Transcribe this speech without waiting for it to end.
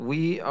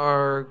We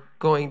are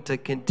going to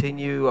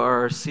continue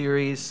our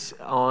series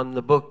on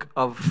the book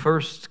of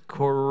First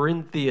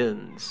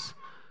Corinthians.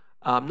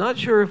 I'm not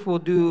sure if we'll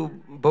do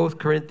both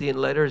Corinthian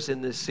letters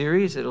in this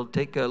series. It'll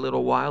take a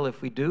little while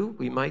if we do.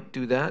 We might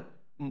do that,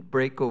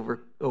 break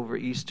over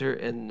Easter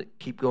and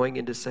keep going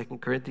into Second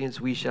Corinthians.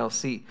 We shall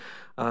see,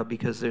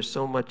 because there's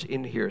so much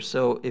in here.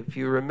 So if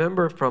you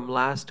remember from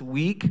last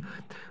week,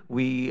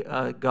 we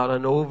got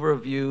an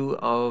overview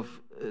of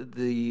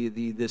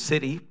the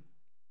city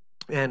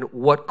and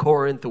what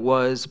Corinth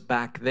was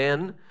back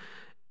then.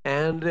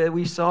 And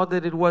we saw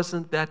that it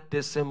wasn't that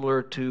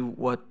dissimilar to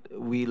what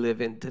we live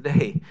in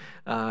today.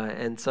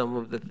 And some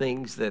of the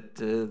things that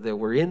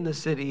were in the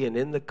city and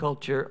in the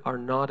culture are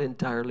not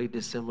entirely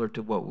dissimilar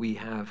to what we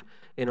have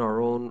in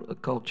our own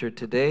culture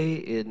today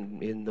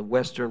in the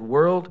Western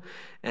world.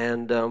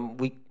 And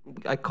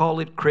I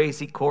call it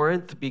Crazy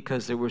Corinth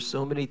because there were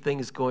so many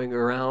things going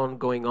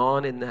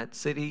on in that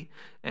city,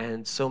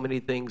 and so many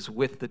things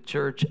with the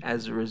church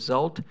as a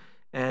result.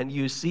 And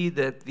you see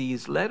that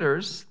these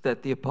letters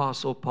that the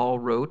Apostle Paul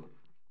wrote,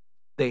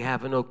 they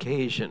have an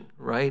occasion,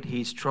 right?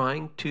 He's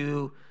trying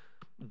to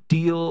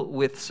deal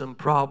with some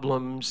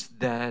problems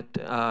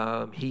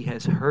that he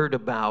has heard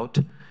about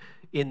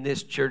in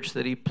this church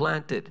that he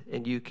planted.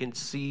 And you can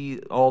see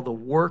all the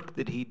work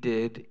that he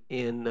did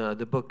in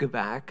the book of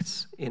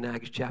Acts, in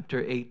Acts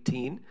chapter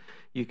 18.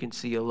 You can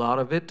see a lot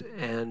of it,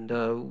 and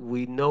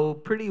we know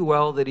pretty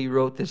well that he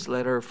wrote this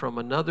letter from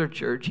another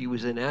church. He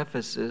was in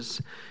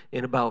Ephesus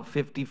in about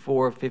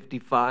 54,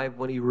 55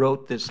 when he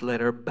wrote this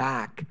letter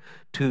back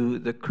to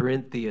the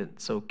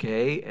Corinthians,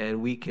 okay?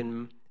 And we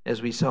can,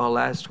 as we saw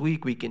last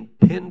week, we can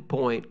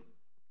pinpoint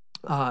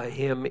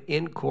him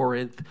in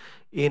Corinth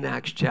in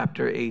Acts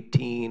chapter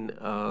 18.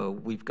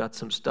 We've got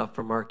some stuff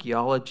from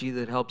archaeology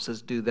that helps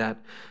us do that.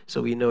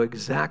 So we know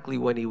exactly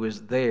when he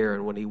was there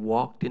and when he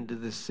walked into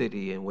the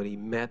city and when he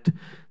met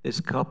this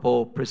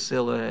couple,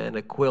 Priscilla and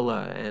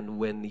Aquila, and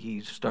when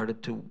he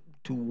started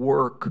to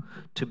work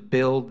to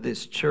build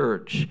this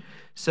church.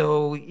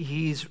 So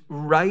he's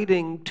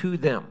writing to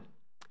them.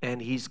 And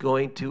he's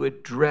going to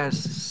address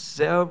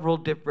several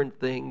different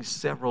things,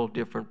 several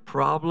different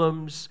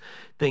problems,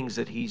 things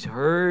that he's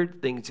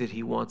heard, things that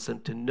he wants them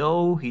to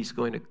know. He's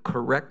going to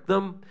correct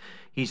them.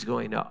 He's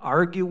going to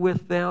argue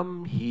with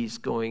them. He's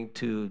going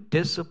to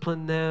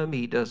discipline them.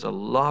 He does a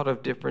lot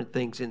of different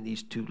things in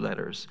these two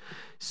letters.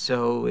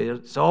 So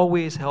it's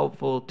always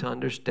helpful to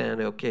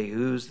understand, okay,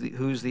 who's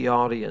the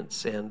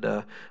audience. And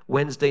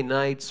Wednesday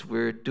nights,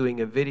 we're doing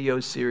a video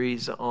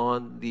series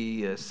on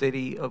the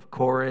city of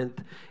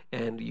Corinth.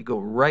 And you go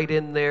right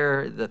in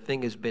there. The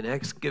thing has been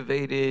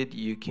excavated.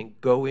 You can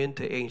go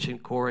into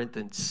ancient Corinth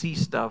and see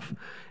stuff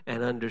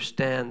and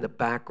understand the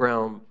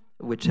background,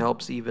 which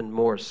helps even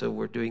more. So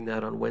we're doing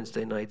that on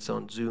Wednesday nights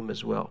on Zoom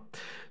as well.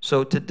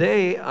 So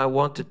today I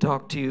want to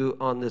talk to you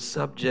on the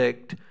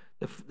subject,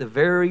 the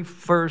very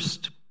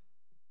first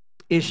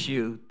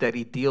issue that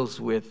he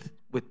deals with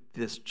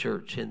this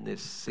church in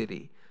this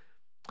city.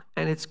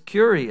 And it's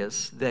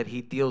curious that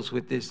he deals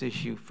with this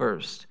issue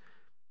first.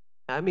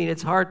 I mean,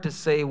 it's hard to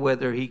say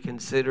whether he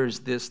considers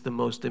this the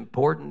most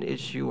important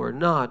issue or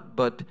not,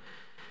 but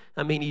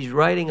I mean, he's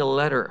writing a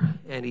letter,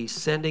 and he's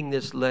sending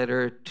this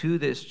letter to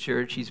this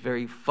church. He's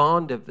very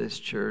fond of this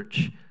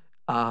church,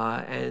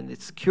 and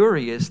it's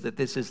curious that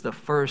this is the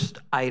first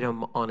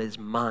item on his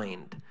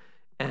mind.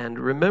 And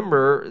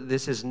remember,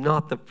 this is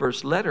not the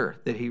first letter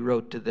that he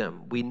wrote to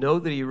them. We know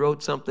that he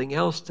wrote something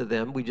else to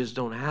them. We just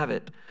don't have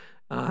it.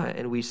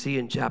 And we see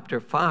in chapter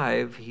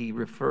 5, he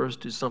refers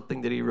to something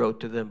that he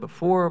wrote to them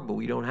before, but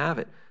we don't have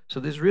it.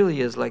 So this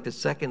really is like the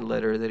second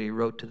letter that he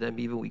wrote to them,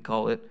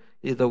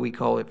 though we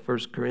call it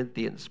First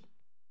Corinthians.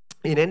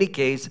 In any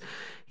case,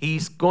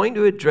 he's going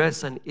to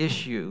address an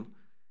issue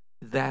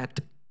that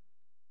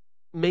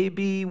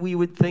maybe we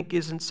would think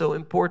isn't so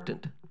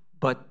important,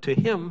 but to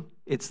him,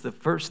 it's the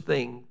first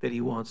thing that he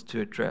wants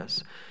to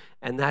address.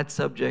 And that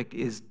subject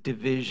is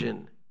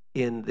division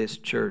in this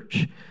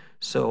church.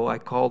 So I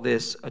call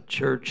this a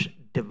church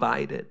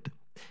divided.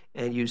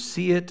 And you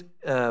see it,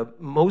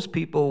 most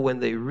people, when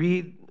they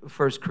read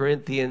 1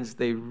 Corinthians,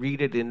 they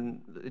read it in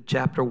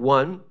chapter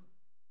 1,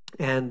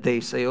 and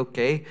they say,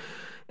 okay,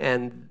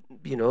 and,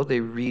 they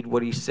read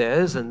what he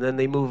says, and then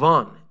they move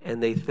on.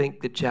 And they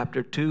think that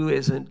chapter 2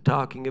 isn't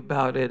talking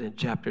about it, and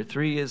chapter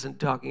 3 isn't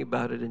talking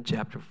about it, and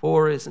chapter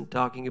 4 isn't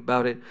talking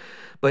about it.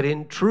 But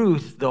in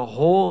truth, the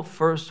whole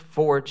first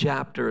 4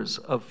 chapters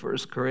of 1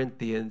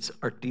 Corinthians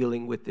are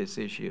dealing with this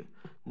issue,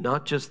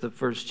 not just the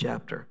first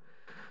chapter.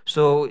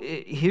 So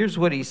here's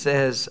what he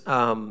says,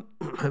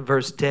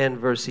 verse 10,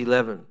 verse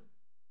 11.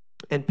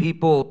 And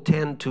people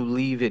tend to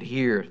leave it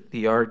here,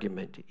 the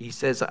argument. He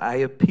says, I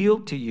appeal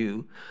to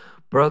you,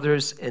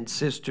 brothers and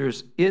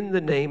sisters, in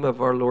the name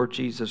of our Lord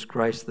Jesus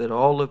Christ, that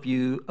all of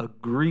you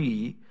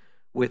agree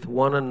with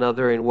one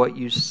another in what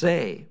you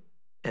say,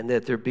 and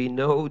that there be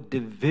no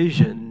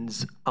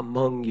divisions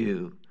among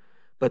you,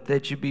 but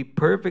that you be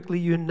perfectly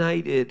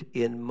united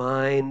in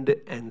mind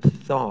and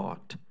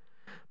thought.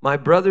 My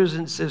brothers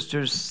and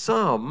sisters,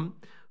 some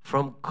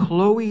from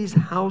Chloe's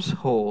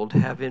household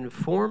have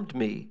informed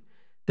me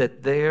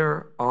that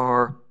there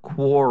are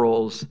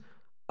quarrels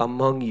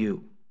among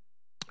you.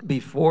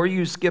 Before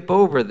you skip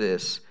over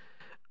this,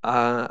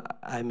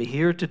 I'm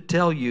here to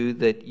tell you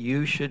that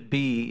you should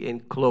be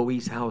in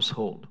Chloe's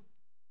household.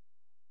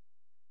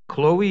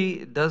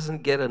 Chloe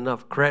doesn't get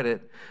enough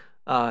credit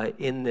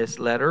in this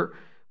letter.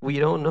 We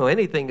don't know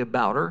anything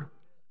about her,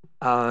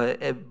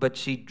 but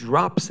she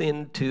drops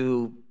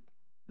into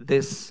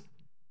this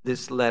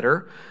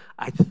letter.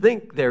 I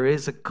think there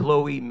is a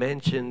Chloe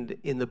mentioned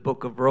in the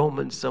book of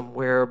Romans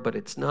somewhere, but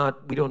it's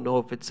not. We don't know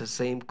if it's the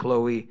same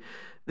Chloe.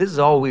 This is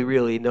all we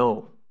really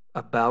know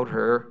about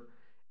her.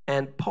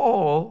 And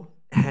Paul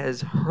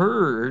has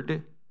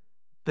heard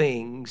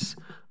things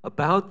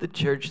about the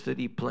church that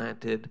he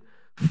planted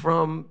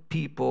from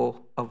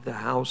people of the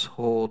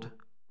household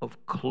of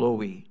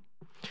Chloe.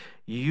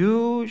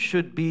 You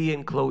should be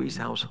in Chloe's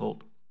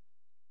household.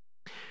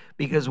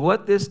 Because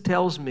what this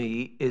tells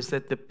me is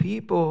that the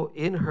people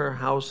in her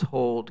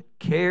household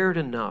cared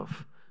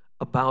enough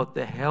about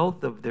the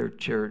health of their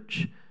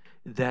church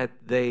that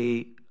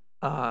they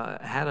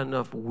had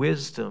enough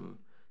wisdom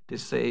to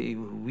say,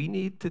 we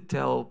need to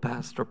tell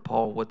Pastor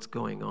Paul what's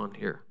going on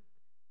here,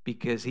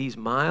 because he's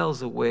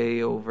miles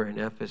away over in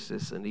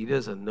Ephesus and he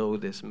doesn't know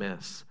this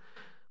mess,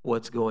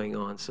 what's going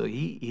on. So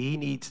he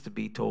needs to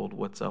be told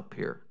what's up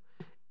here.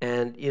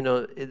 And,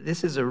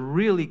 this is a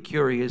really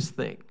curious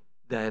thing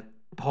that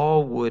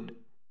Paul would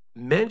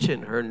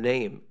mention her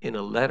name in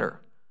a letter.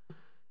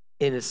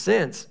 In a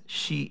sense,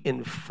 she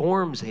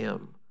informs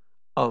him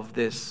of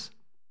this,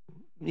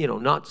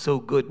 not so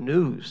good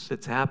news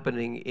that's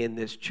happening in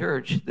this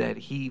church that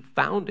he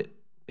founded,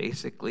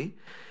 basically.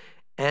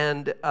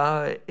 And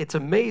it's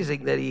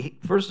amazing that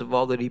first of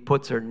all, that he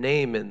puts her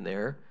name in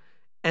there.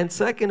 And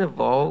second of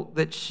all,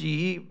 that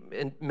she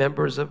and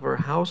members of her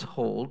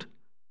household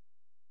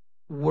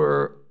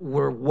were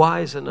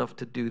wise enough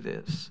to do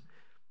this.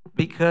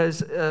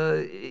 Because,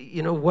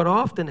 what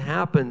often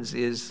happens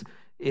is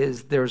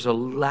there's a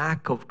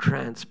lack of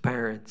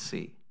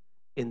transparency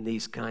in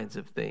these kinds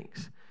of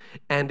things.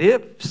 And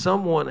if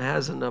someone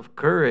has enough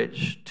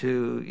courage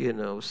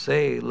to,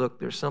 say, look,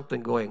 there's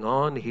something going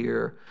on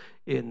here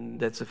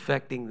that's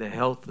affecting the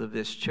health of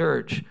this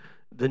church,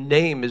 the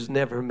name is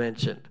never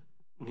mentioned,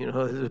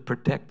 to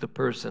protect the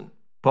person.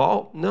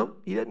 Paul, no,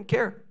 he doesn't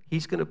care.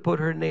 He's going to put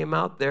her name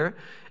out there.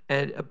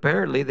 And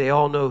apparently they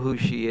all know who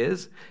she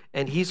is,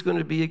 and he's going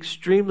to be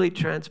extremely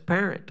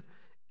transparent.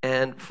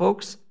 And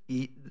folks,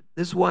 this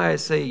is why I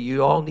say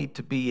you all need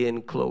to be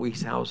in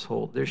Chloe's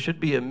household. There should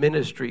be a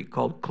ministry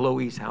called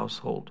Chloe's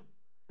Household.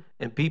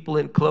 And people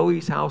in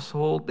Chloe's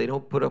household, they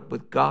don't put up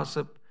with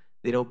gossip.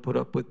 They don't put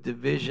up with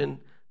division.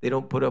 They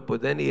don't put up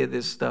with any of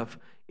this stuff.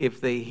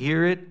 If they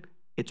hear it,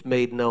 it's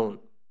made known.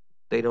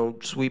 They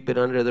don't sweep it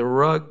under the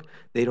rug.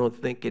 They don't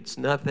think it's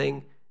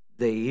nothing.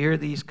 They hear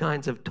these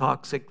kinds of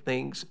toxic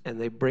things and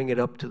they bring it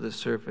up to the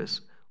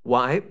surface.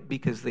 Why?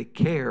 Because they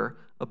care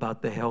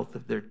about the health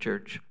of their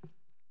church.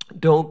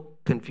 Don't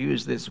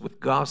confuse this with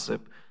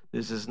gossip.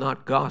 This is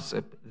not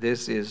gossip.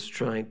 This is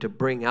trying to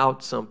bring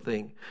out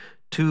something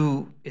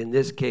to, in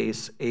this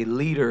case, a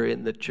leader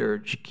in the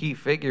church, key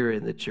figure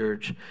in the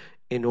church,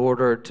 in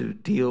order to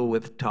deal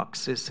with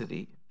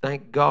toxicity.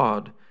 Thank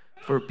God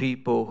for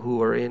people who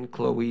are in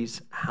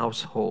Chloe's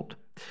household.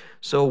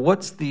 So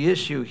what's the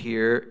issue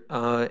here?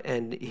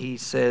 And he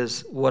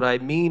says, what I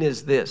mean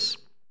is this.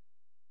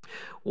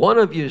 One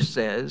of you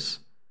says,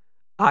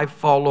 I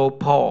follow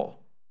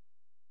Paul.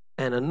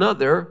 And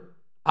another,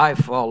 I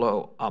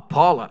follow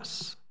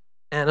Apollos.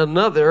 And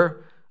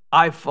another,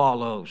 I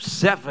follow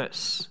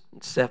Cephas.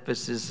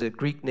 Cephas is a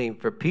Greek name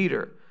for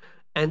Peter.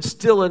 And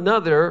still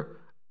another,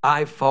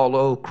 I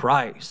follow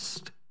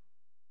Christ.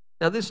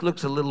 Now this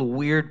looks a little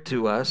weird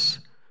to us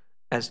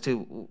as to,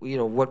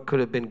 what could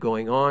have been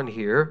going on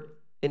here.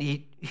 And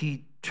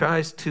he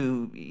tries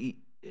to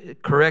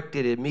correct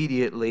it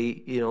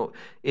immediately.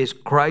 Is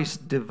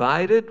Christ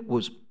divided?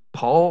 Was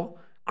Paul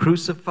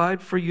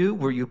crucified for you?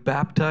 Were you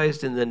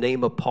baptized in the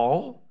name of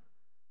Paul?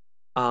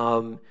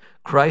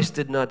 Christ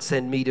did not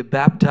send me to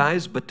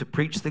baptize, but to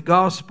preach the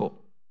gospel.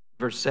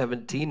 Verse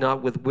 17,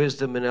 not with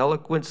wisdom and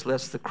eloquence,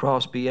 lest the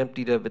cross be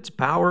emptied of its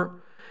power.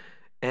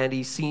 And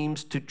he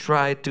seems to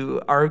try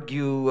to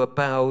argue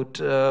about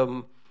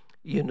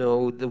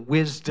the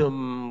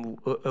wisdom,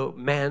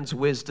 man's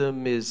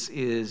wisdom is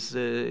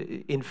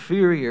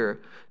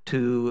inferior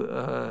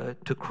to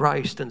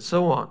Christ, and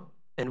so on.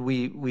 And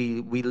we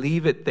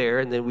leave it there,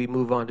 and then we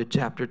move on to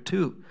chapter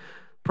 2.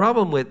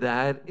 Problem with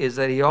that is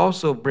that he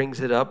also brings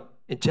it up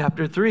in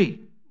chapter 3.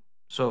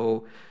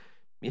 So,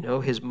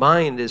 his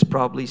mind is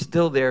probably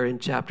still there in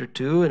chapter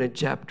 2, and in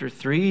chapter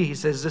 3 he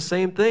says the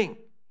same thing.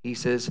 He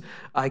says,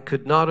 I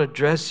could not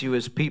address you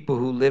as people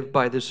who live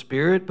by the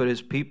Spirit, but as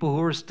people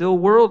who are still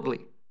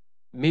worldly.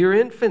 Mere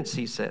infants,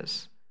 he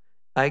says.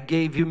 I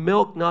gave you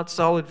milk, not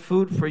solid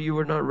food, for you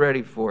were not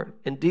ready for it.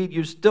 Indeed,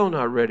 you're still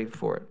not ready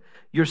for it.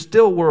 You're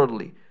still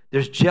worldly.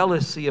 There's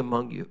jealousy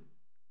among you.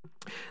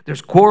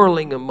 There's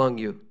quarreling among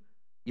you.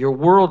 You're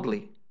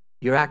worldly.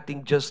 You're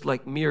acting just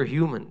like mere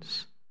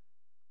humans.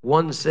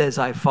 One says,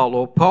 I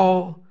follow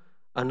Paul,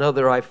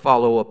 another, I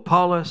follow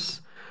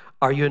Apollos.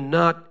 Are you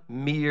not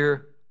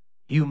mere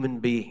human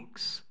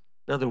beings?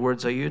 In other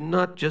words, are you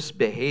not just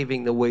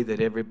behaving the way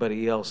that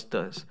everybody else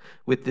does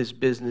with this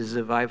business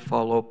of I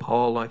follow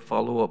Paul, I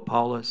follow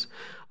Apollos,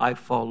 I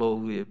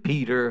follow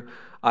Peter,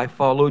 I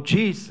follow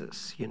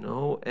Jesus, you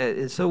know?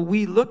 And so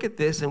we look at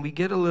this and we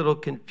get a little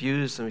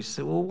confused and we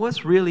say, well,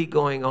 what's really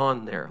going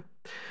on there?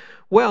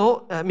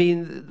 Well, I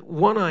mean,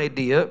 one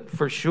idea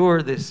for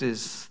sure. This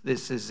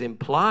is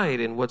implied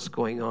in what's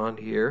going on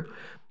here,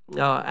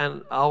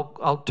 and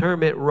I'll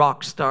term it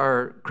rock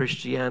star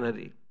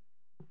Christianity,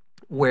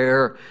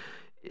 where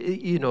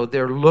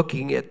they're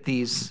looking at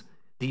these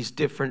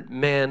different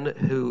men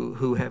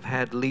who have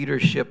had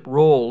leadership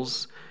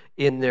roles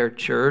in their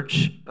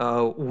church.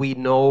 We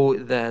know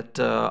that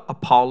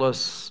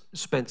Apollos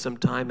spent some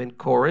time in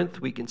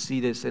Corinth. We can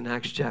see this in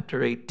Acts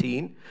chapter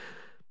 18.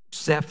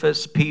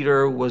 Cephas,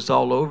 Peter, was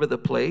all over the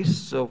place,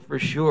 so for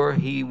sure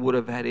he would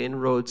have had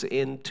inroads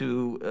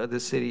into the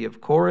city of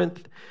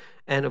Corinth.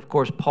 And of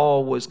course,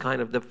 Paul was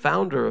kind of the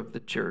founder of the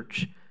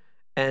church.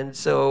 And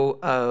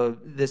so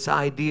this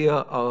idea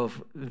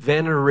of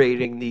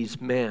venerating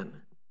these men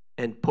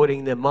and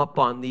putting them up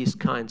on these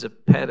kinds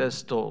of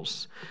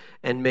pedestals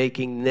and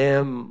making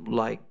them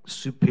like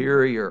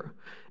superior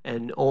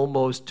and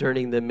almost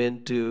turning them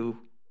into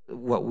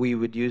what we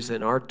would use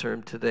in our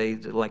term today,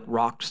 like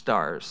rock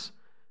stars.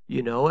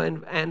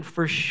 And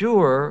for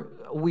sure,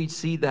 we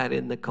see that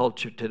in the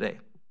culture today.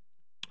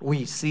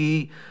 We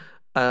see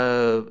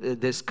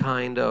this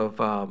kind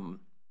of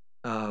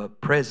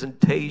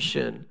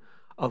presentation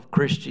of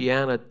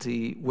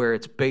Christianity where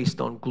it's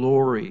based on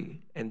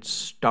glory and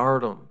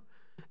stardom.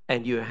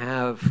 And you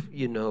have,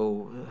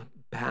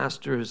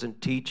 pastors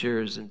and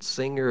teachers and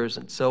singers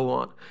and so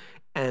on.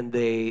 And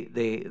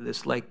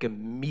this like a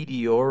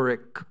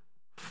meteoric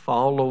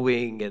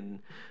following,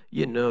 and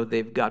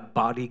they've got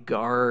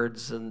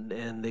bodyguards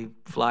and they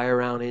fly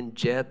around in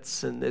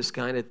jets and this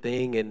kind of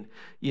thing, and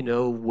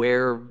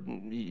wear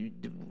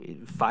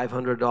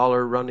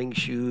 $500 running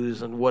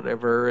shoes and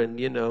whatever, and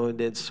and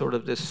it's sort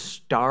of this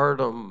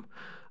stardom,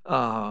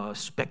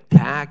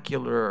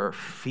 spectacular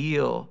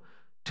feel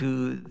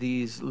to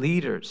these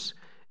leaders.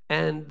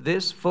 And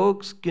this,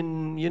 folks,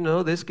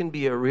 this can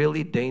be a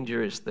really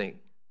dangerous thing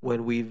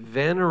when we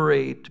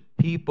venerate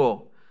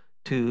people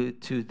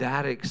to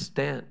that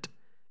extent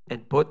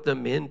and put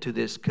them into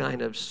this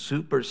kind of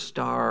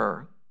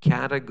superstar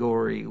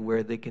category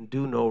where they can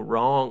do no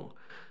wrong.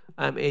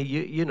 I mean,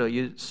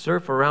 you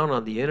surf around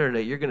on the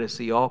internet, you're going to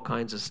see all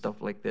kinds of stuff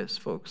like this,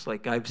 folks.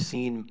 Like I've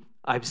seen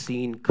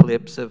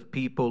clips of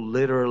people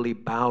literally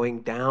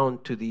bowing down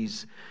to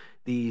these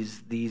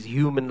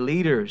human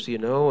leaders,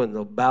 and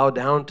they'll bow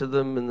down to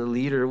them, and the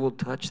leader will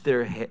touch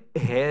their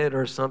head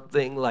or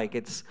something.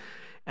 Like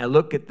I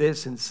look at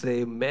this and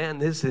say, man,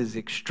 this is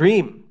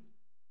extreme.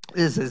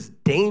 This is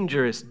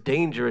dangerous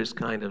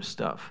kind of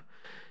stuff.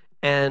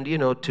 And,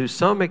 to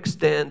some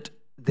extent,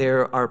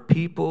 there are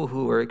people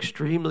who are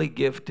extremely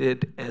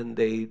gifted, and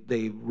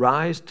they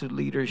rise to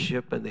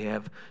leadership, and they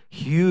have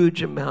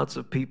huge amounts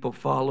of people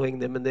following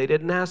them, and they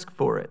didn't ask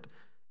for it.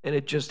 And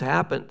it just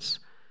happens.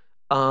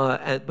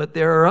 But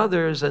there are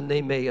others, and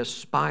they may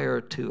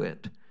aspire to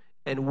it.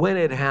 And when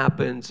it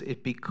happens,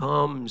 it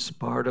becomes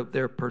part of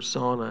their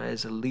persona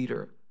as a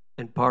leader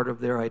and part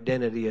of their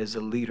identity as a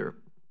leader.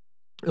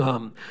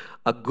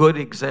 A good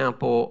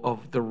example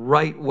of the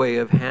right way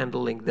of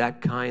handling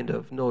that kind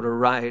of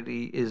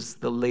notoriety is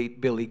the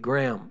late Billy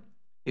Graham.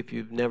 If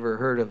you've never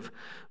heard of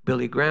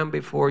Billy Graham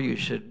before, you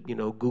should,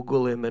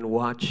 Google him and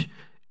watch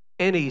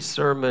any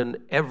sermon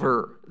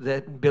ever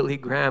that Billy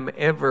Graham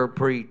ever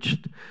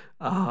preached.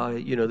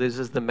 This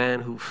is the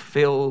man who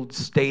filled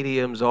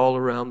stadiums all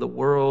around the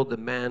world, the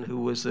man who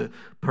was a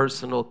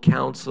personal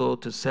counsel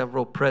to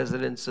several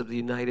presidents of the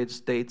United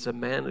States, a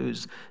man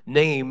whose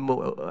name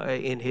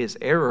in his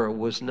era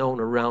was known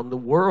around the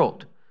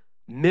world.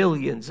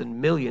 Millions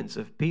and millions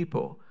of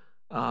people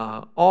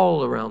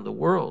all around the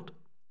world.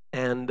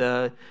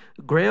 And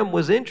Graham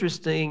was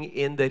interesting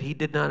in that he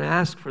did not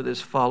ask for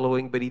this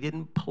following, but he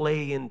didn't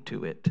play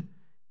into it.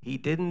 He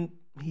didn't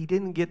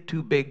get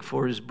too big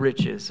for his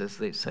britches, as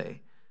they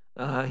say.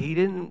 He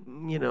didn't,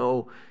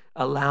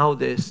 allow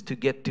this to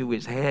get to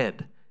his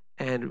head,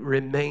 and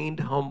remained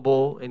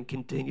humble and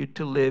continued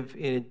to live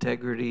in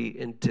integrity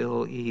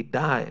until he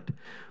died.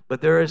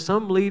 But there are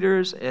some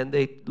leaders, and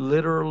they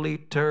literally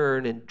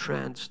turn and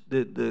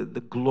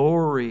the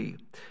glory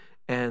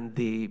and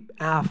the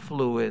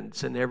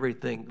affluence and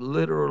everything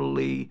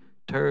literally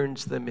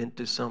turns them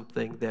into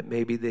something that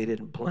maybe they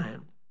didn't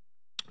plan.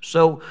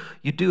 So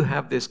you do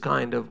have this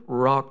kind of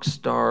rock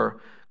star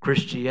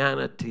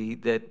Christianity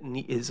that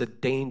is a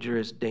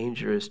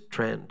dangerous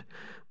trend.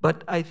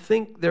 But I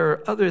think there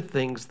are other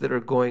things that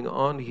are going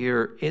on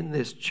here in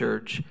this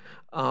church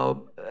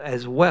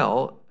as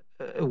well.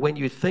 when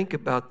you think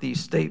about these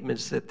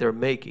statements that they're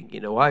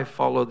making, I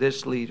follow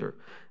this leader,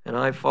 and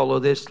I follow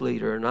this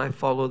leader, and I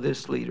follow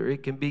this leader,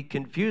 it can be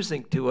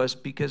confusing to us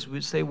because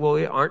we say,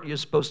 well, aren't you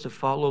supposed to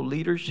follow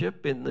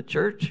leadership in the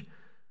church?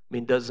 I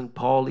mean, doesn't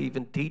Paul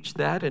even teach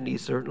that? And he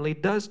certainly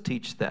does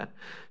teach that.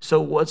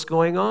 So what's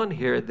going on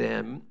here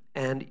then?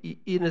 And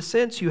in a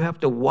sense, you have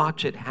to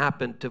watch it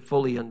happen to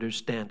fully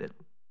understand it.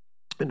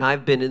 And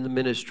I've been in the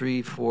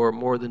ministry for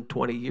more than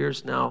 20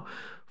 years now,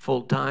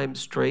 full time,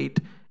 straight.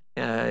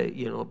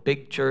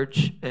 Big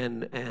church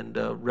and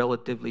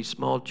relatively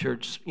small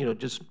church.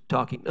 Just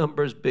talking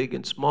numbers, big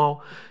and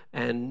small,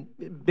 and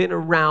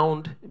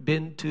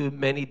been to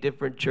many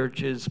different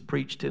churches,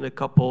 preached in a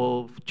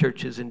couple of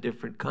churches in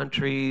different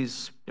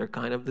countries. They're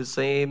kind of the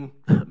same.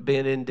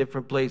 Been in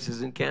different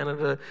places in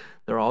Canada.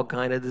 They're all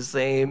kind of the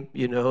same.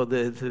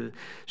 The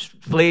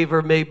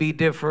flavor may be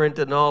different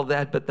and all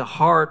that, but the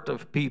heart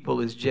of people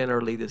is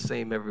generally the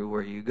same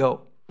everywhere you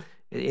go.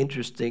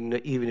 Interesting,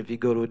 even if you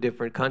go to a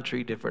different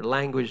country, different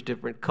language,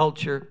 different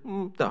culture,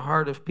 the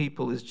heart of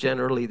people is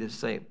generally the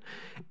same.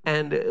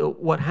 And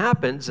what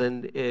happens,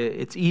 and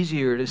it's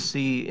easier to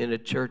see in a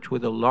church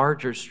with a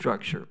larger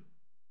structure,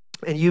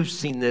 and you've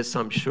seen this,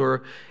 I'm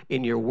sure,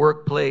 in your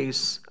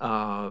workplace,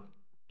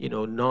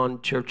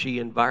 non-churchy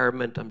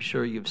environment, I'm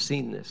sure you've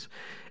seen this.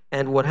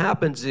 And what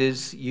happens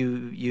is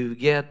you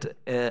get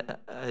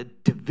a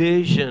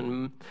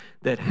division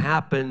that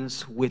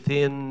happens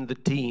within the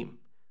team.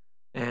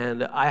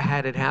 And I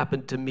had it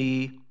happen to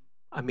me.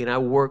 I mean, I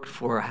worked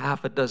for a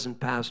half a dozen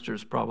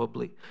pastors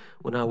probably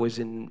when I was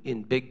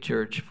in big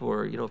church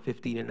for,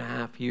 15 and a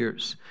half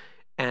years.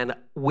 And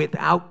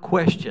without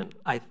question,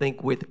 I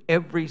think with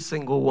every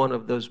single one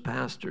of those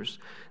pastors,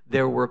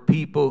 there were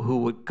people who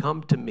would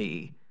come to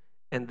me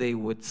and they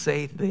would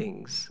say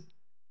things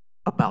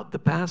about the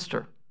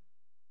pastor,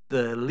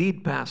 the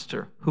lead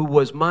pastor, who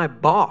was my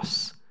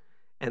boss.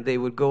 And they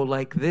would go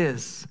like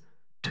this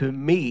to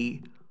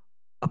me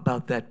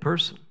about that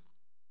person.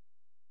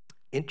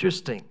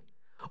 Interesting.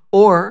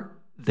 Or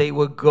they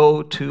would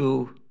go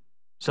to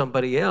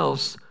somebody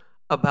else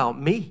about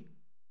me,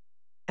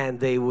 and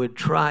they would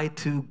try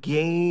to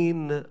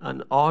gain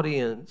an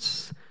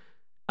audience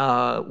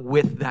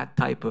with that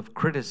type of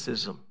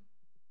criticism,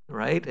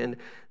 right? And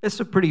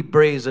that's a pretty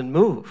brazen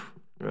move,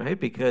 right?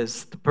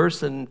 Because the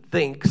person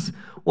thinks,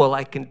 well,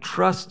 I can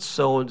trust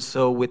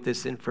so-and-so with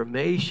this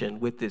information,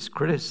 with this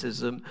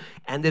criticism,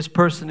 and this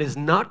person is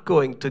not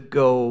going to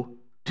go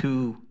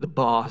to the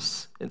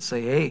boss and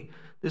say, hey,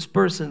 this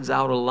person's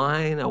out of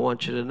line. I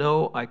want you to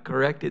know I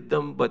corrected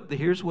them, but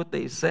here's what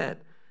they said,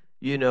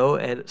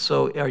 and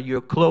so are your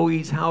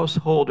Chloe's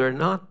household or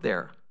not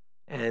there?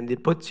 And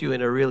it puts you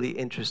in a really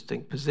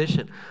interesting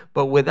position.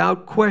 But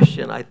without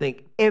question, I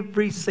think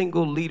every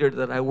single leader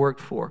that I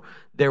worked for,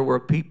 there were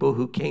people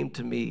who came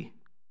to me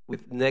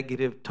with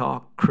negative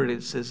talk,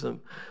 criticism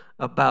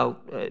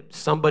about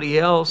somebody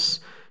else,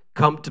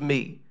 come to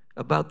me.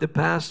 About the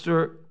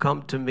pastor,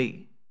 come to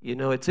me.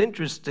 It's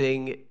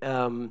interesting,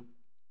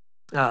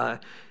 the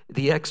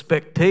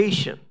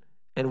expectation,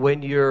 and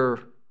when you're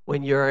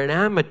an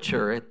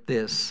amateur at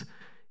this,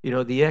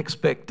 the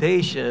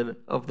expectation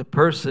of the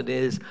person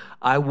is,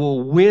 I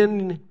will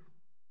win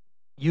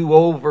you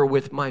over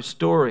with my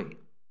story.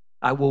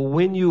 I will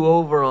win you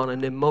over on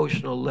an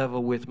emotional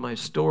level with my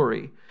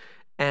story.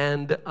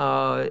 And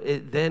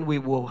then we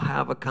will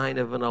have a kind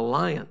of an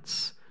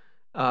alliance,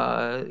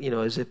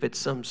 as if it's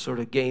some sort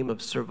of game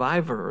of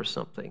Survivor or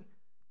something.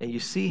 And you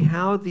see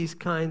how these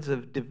kinds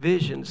of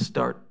divisions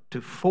start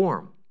to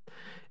form.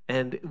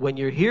 And when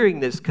you're hearing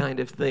this kind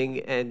of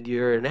thing and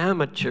you're an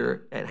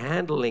amateur at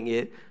handling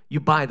it, you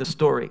buy the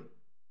story.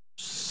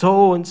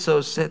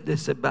 So-and-so said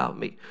this about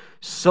me.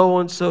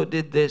 So-and-so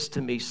did this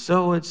to me.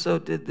 So-and-so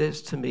did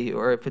this to me.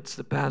 Or if it's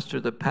the pastor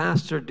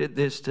did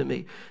this to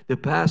me. The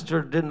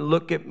pastor didn't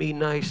look at me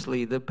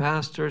nicely. The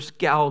pastor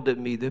scowled at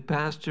me. The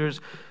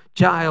pastor's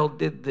child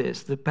did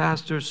this. The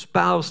pastor's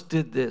spouse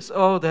did this.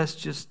 Oh, that's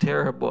just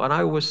terrible. And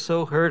I was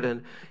so hurt.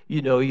 And,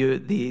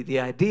 the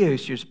idea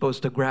is you're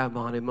supposed to grab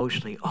on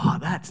emotionally. Oh,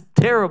 that's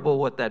terrible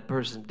what that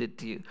person did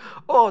to you.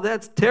 Oh,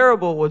 that's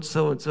terrible what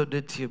so-and-so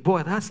did to you.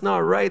 Boy, that's not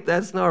right.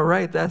 That's not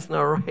right. That's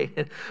not right.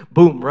 And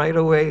boom, right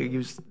away,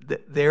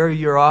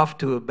 you're off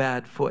to a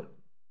bad foot.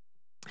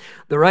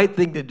 The right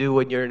thing to do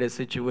when you're in a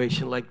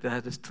situation like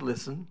that is to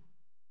listen.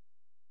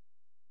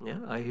 Yeah,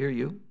 I hear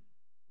you.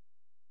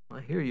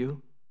 I hear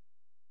you.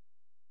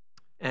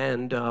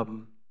 And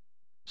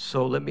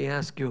so let me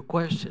ask you a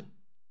question.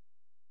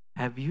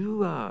 Have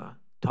you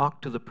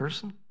talked to the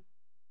person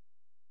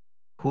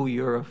who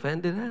you're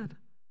offended at?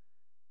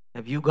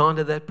 Have you gone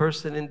to that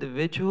person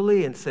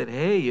individually and said,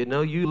 hey,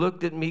 you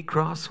looked at me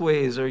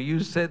crossways, or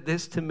you said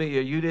this to me,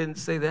 or you didn't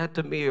say that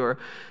to me, or,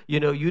 you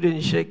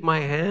didn't shake my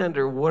hand,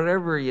 or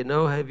whatever,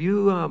 Have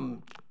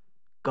you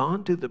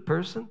gone to the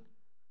person?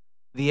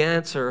 The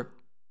answer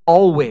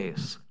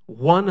always,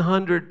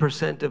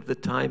 100% of the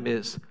time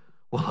is,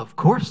 well, of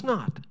course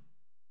not.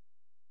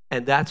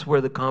 And that's where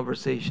the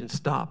conversation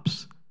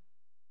stops.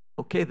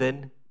 Okay,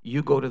 then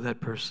you go to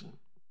that person.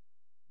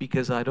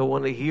 because I don't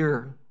want to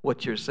hear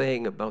what you're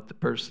saying about the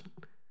person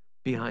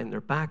behind their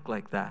back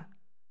like that.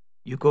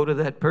 You go to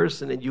that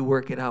person and you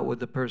work it out with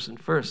the person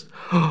first.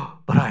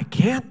 But I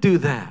can't do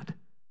that.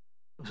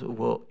 So,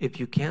 well, if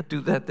you can't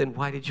do that, then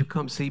why did you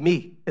come see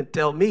me and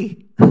tell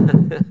me?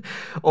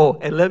 Oh,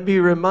 and let me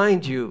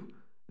remind you,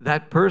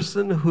 that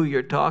person who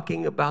you're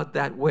talking about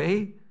that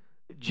way,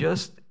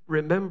 just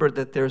remember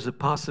that there's a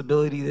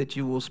possibility that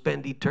you will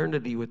spend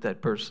eternity with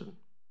that person.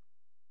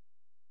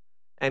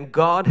 And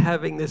God,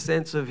 having the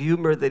sense of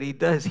humor that he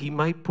does, he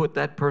might put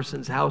that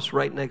person's house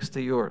right next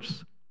to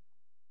yours.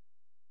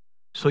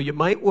 So you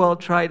might well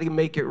try to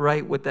make it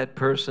right with that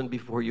person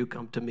before you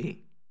come to me.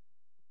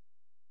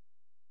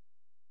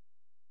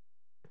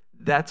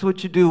 That's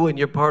what you do when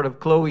you're part of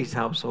Chloe's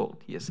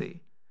household, you see.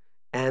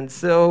 And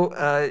so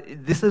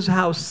this is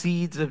how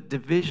seeds of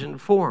division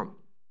form.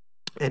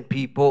 And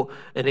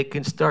it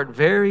can start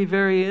very,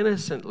 very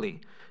innocently.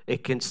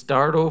 It can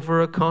start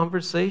over a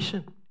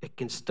conversation. It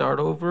can start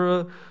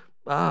over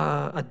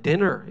a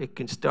dinner. It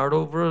can start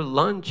over a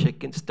lunch.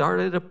 It can start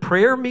at a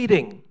prayer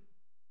meeting.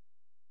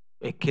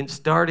 It can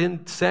start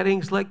in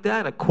settings like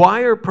that, a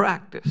choir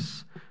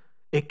practice.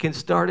 It can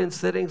start in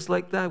settings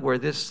like that where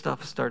this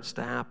stuff starts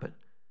to happen.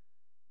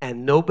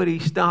 And nobody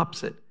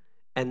stops it.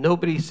 And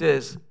nobody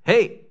says,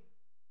 hey,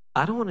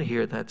 I don't want to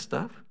hear that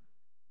stuff.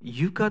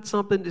 You've got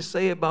something to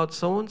say about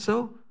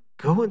so-and-so?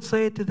 Go and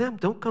say it to them.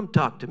 Don't come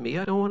talk to me.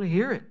 I don't want to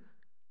hear it.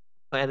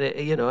 And,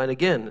 and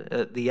again,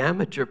 the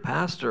amateur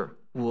pastor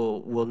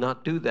will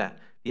not do that.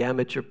 The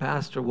amateur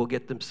pastor will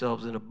get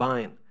themselves in a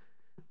bind.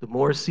 The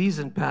more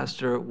seasoned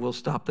pastor will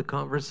stop the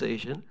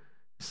conversation,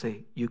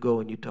 say, you go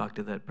and you talk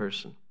to that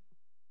person.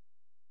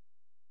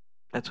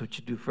 That's what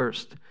you do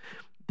first.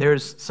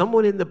 There's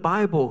someone in the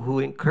Bible who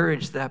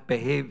encouraged that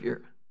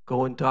behavior.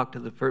 Go and talk to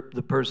the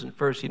person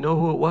first. You know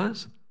who it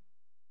was?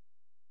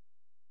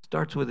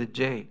 Starts with a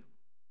J.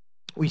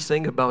 We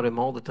sing about him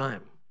all the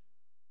time.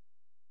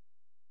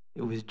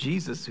 It was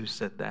Jesus who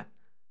said that.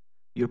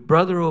 Your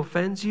brother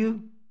offends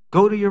you,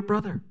 go to your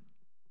brother.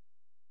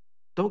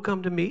 Don't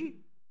come to me,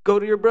 go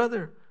to your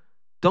brother.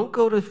 Don't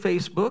go to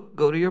Facebook,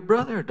 go to your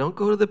brother. Don't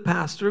go to the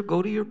pastor,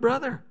 go to your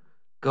brother.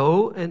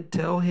 Go and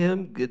tell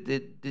him,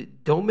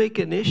 don't make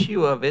an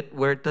issue of it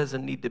where it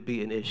doesn't need to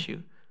be an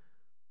issue.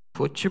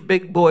 Put your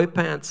big boy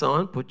pants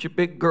on, put your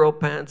big girl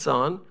pants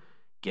on,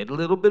 get a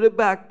little bit of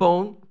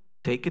backbone,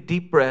 take a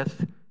deep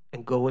breath,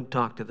 and go and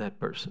talk to that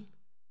person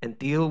and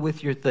deal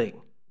with your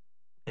thing.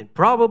 And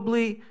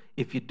probably,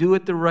 if you do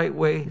it the right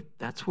way,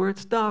 that's where it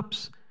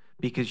stops,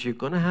 because you're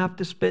going to have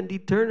to spend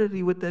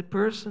eternity with that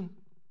person.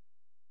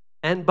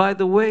 And by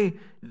the way,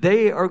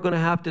 they are going to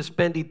have to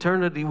spend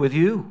eternity with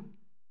you,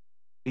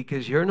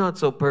 because you're not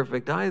so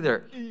perfect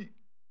either.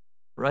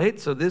 Right?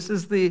 So this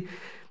is the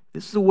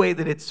way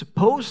that it's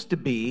supposed to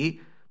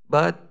be,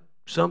 but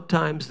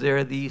sometimes there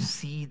are these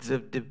seeds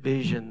of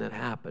division that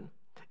happen.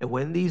 And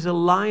when these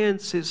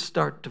alliances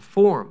start to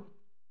form,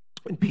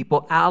 and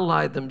people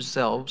ally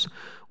themselves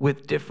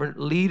with different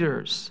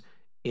leaders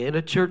in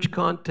a church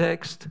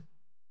context,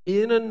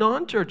 in a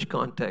non-church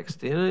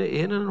context, in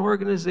an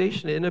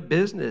organization, in a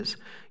business,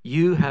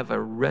 you have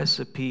a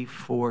recipe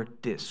for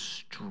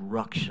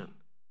destruction.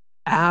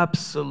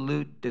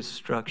 Absolute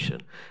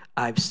destruction.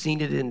 I've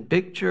seen it in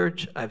big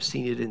church. I've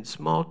seen it in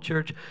small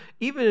church.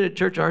 Even in a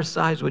church our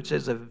size, which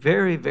is a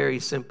very, very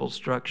simple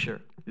structure.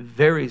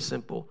 Very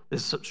simple.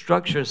 This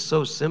structure is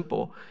so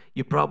simple,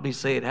 you probably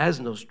say it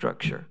has no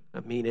structure. I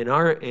mean, in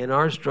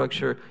our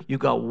structure, you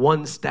got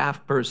one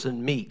staff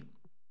person, me.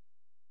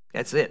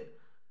 That's it.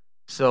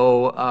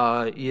 So,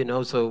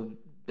 so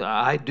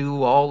I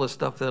do all the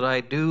stuff that I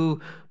do.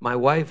 My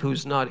wife,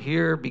 who's not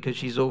here because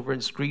she's over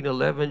in Screen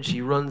 11, she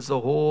runs the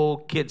whole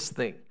kids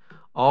thing.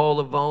 All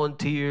the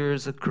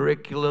volunteers, the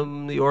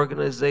curriculum, the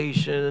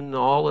organization,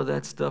 all of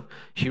that stuff.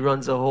 She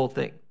runs the whole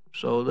thing.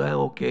 So then,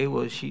 okay,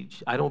 well,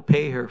 I don't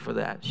pay her for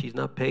that. She's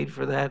not paid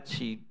for that.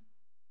 She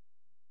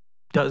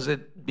does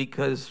it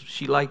because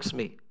she likes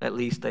me, at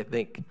least I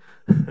think,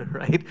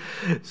 right?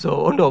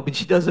 So, no, but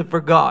she does it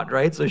for God,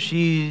 right? So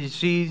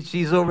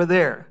she's over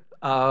there.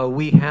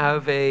 We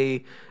have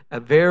a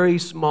very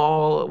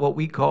small, what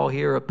we call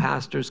here a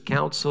pastor's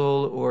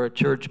council or a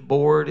church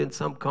board in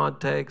some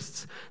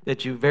contexts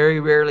that you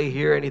very rarely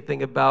hear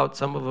anything about.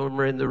 Some of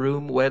them are in the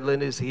room.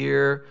 Wedlin is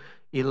here.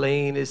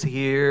 Elaine is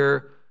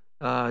here.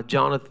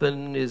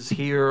 Jonathan is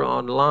here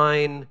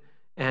online.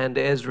 And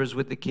Ezra's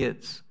with the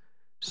kids.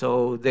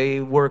 So they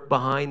work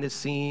behind the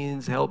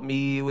scenes, help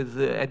me with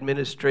the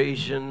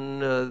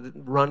administration,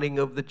 running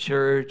of the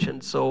church,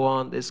 and so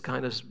on, this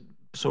kind of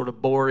sort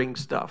of boring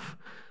stuff.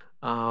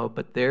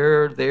 But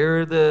they're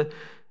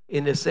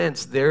in a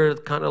sense, they're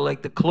kind of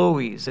like the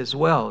Chloes as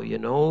well, you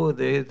know.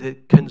 They're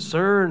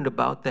concerned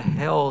about the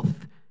health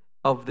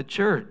of the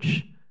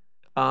church.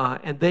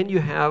 And then you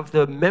have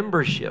the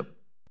membership.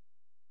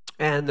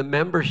 And the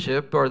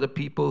membership are the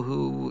people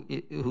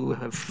who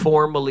have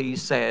formally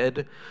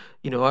said,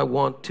 I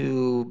want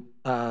to,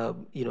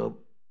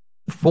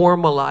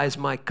 formalize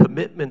my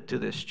commitment to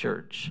this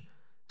church.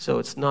 So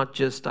it's not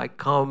just I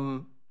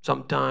come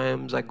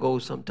Sometimes I go,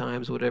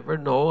 sometimes whatever.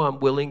 No, I'm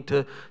willing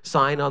to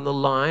sign on the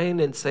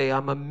line and say,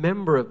 I'm a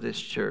member of this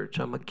church.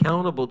 I'm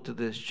accountable to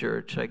this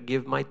church. I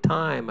give my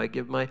time. I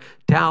give my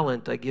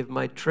talent. I give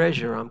my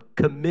treasure. I'm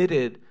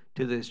committed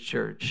to this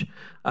church.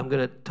 I'm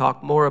going to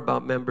talk more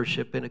about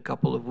membership in a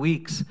couple of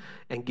weeks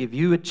and give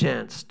you a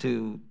chance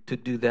to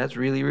do that. It's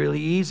really,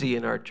 really easy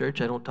in our church.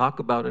 I don't talk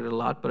about it a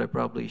lot, but I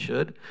probably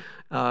should.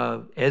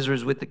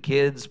 Ezra's with the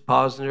kids.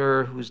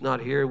 Posner, who's not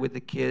here, with the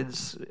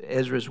kids.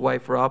 Ezra's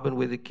wife, Robin,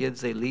 with the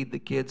kids. They lead the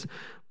kids.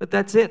 But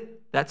that's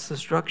it. That's the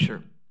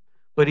structure.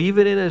 But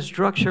even in a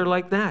structure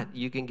like that,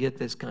 you can get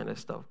this kind of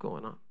stuff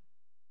going on.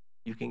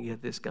 You can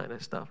get this kind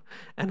of stuff.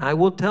 And I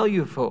will tell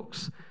you,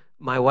 folks,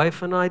 my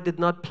wife and I did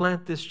not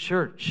plant this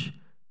church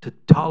to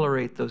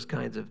tolerate those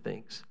kinds of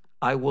things.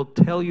 I will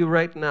tell you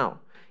right now,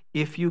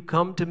 if you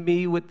come to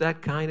me with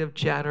that kind of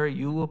chatter,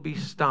 you will be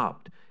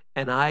stopped.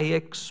 And I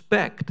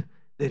expect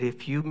that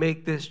if you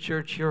make this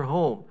church your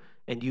home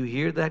and you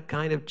hear that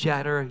kind of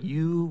chatter,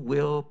 you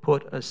will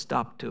put a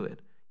stop to it.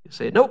 You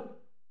say,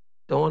 nope,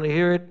 don't want to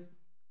hear it.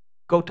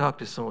 Go talk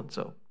to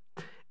so-and-so.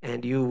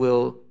 And you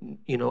will,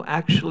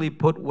 actually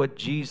put what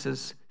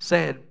Jesus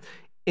said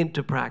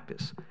into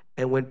practice.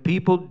 And when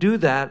people do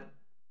that,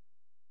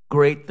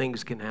 great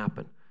things can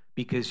happen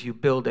because you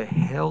build a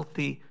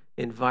healthy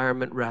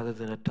environment rather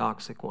than a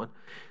toxic one.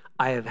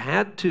 I have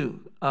had to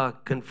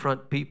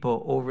confront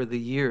people over the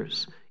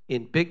years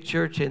in big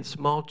church and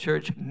small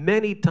church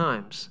many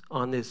times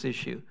on this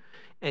issue.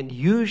 And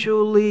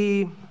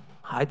usually,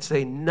 I'd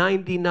say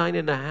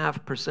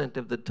 99.5%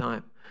 of the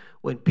time,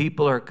 when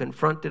people are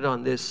confronted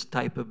on this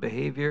type of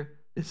behavior,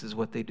 this is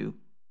what they do.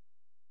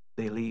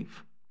 They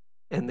leave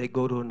and they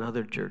go to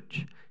another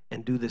church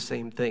and do the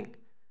same thing.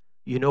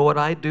 You know what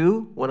I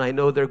do when I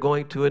know they're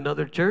going to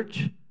another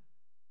church?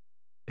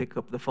 Pick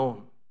up the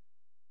phone.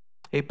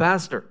 Hey,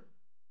 pastor,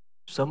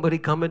 somebody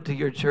coming to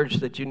your church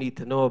that you need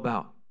to know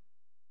about.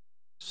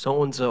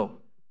 So-and-so.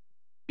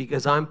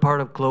 Because I'm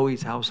part of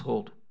Chloe's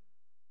household.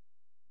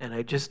 And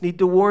I just need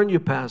to warn you,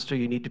 pastor,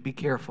 you need to be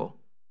careful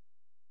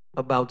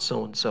about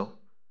so-and-so.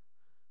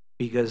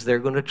 Because they're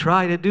going to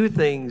try to do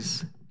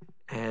things,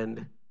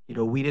 and,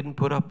 we didn't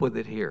put up with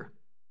it here.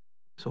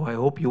 So I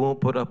hope you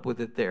won't put up with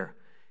it there.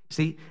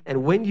 See,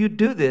 and when you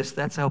do this,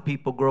 that's how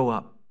people grow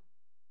up.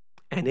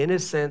 And in a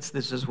sense,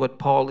 this is what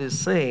Paul is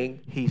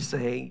saying. He's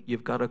saying,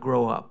 you've got to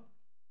grow up.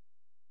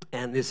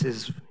 And this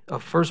is a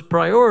first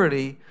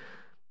priority.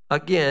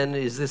 Again,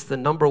 is this the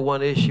number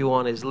one issue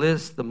on his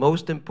list? The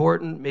most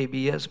important? Maybe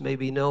yes,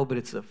 maybe no, but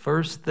it's the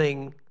first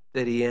thing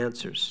that he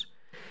answers.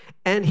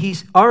 And he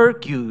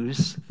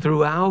argues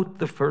throughout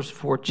the first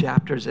 4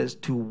 chapters as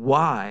to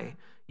why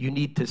you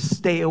need to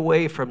stay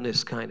away from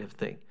this kind of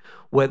thing.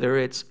 Whether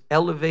it's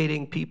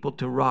elevating people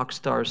to rock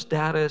star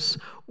status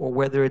or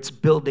whether it's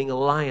building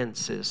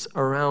alliances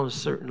around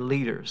certain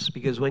leaders.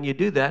 Because when you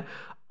do that,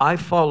 I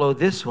follow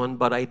this one,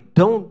 but I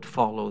don't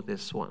follow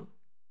this one.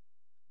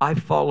 I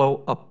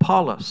follow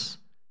Apollos.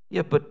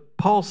 Yeah, but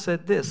Paul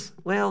said this.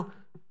 Well,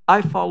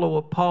 I follow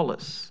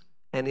Apollos.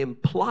 And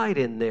implied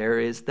in there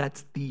is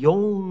that's the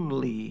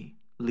only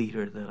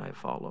leader that I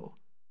follow.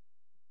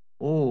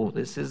 Oh,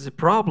 this is a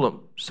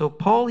problem. So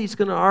Paul, he's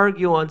going to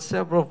argue on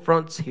several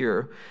fronts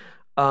here.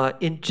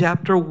 In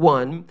chapter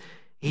 1,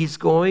 he's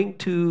going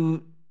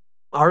to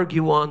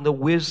argue on the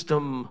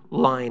wisdom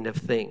line of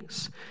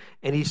things.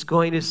 And he's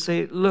going to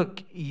say,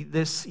 look,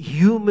 this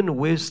human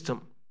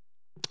wisdom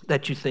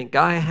that you think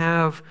I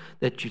have,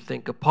 that you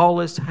think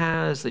Apollos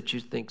has, that you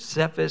think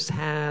Cephas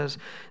has,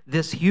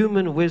 this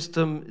human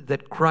wisdom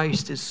that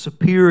Christ is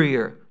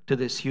superior to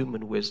this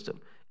human wisdom.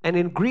 And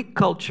in Greek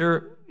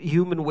culture,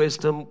 human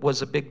wisdom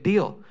was a big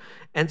deal.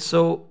 And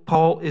so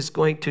Paul is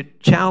going to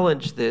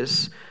challenge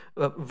this.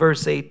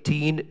 Verse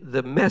 18,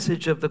 the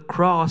message of the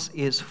cross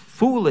is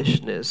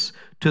foolishness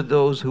to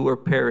those who are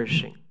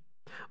perishing.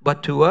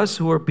 But to us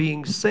who are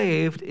being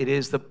saved, it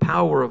is the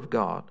power of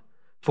God.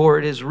 For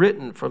it is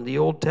written from the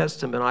Old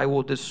Testament, I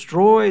will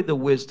destroy the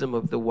wisdom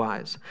of the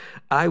wise.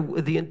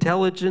 The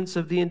intelligence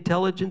of the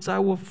intelligence I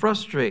will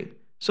frustrate.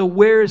 So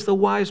where is the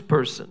wise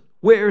person?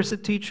 Where is the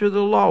teacher of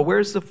the law? Where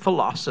is the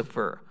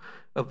philosopher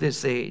of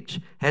this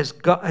age? Has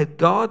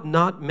God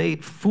not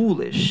made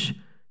foolish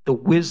the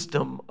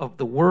wisdom of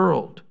the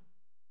world?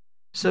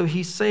 So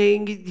he's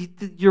saying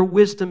your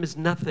wisdom is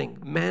nothing.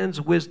 Man's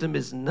wisdom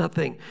is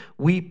nothing.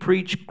 We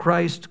preach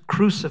Christ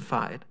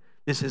crucified.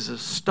 This is a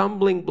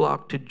stumbling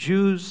block to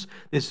Jews.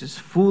 This is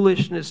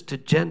foolishness to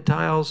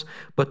Gentiles.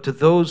 But to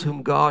those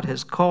whom God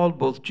has called,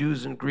 both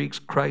Jews and Greeks,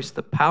 Christ,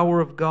 the power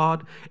of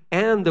God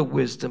and the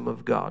wisdom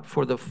of God.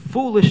 For the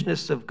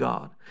foolishness of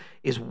God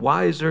is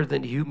wiser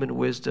than human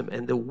wisdom,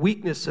 and the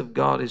weakness of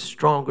God is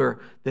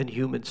stronger than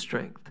human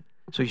strength.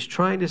 So he's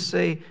trying to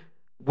say,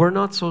 we're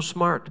not so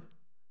smart.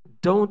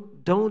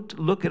 Don't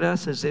look at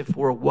us as if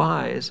we're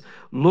wise.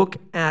 Look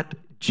at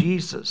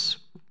Jesus.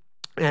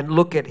 And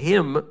look at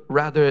him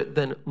rather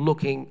than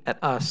looking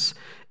at us.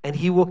 And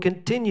he will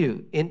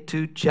continue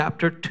into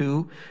chapter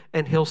 2,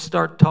 and he'll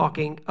start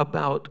talking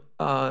about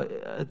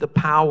the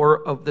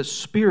power of the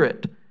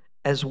Spirit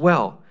as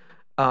well.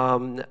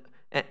 Um,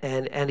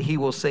 and he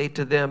will say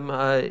to them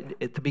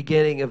at the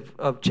beginning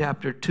of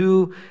chapter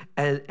 2,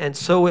 and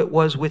so it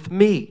was with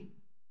me.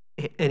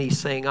 And he's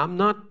saying, I'm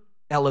not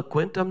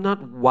eloquent, I'm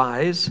not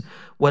wise.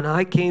 When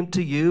I came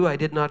to you, I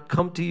did not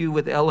come to you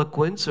with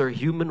eloquence or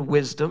human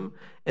wisdom,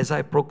 as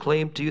I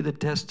proclaimed to you the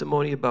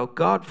testimony about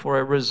God, for I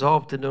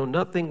resolved to know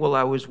nothing while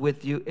I was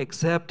with you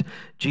except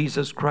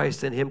Jesus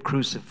Christ and him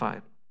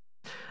crucified.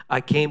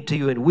 I came to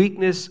you in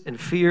weakness and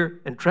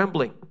fear and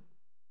trembling.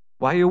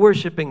 Why are you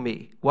worshiping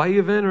me? Why are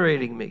you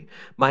venerating me?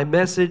 My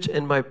message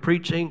and my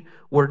preaching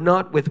were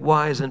not with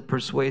wise and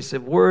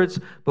persuasive words,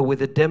 but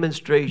with a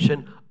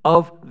demonstration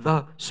of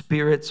the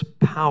Spirit's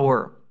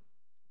power,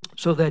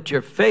 so that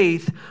your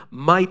faith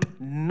might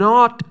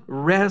not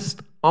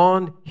rest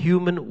on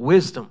human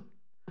wisdom,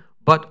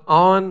 but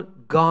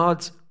on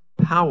God's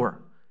power.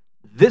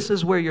 This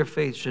is where your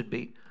faith should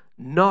be,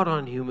 not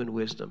on human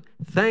wisdom.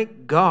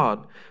 Thank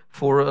God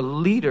for a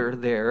leader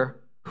there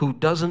who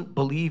doesn't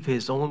believe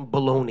his own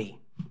baloney,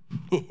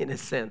 in a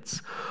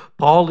sense.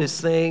 Paul is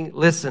saying,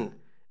 listen,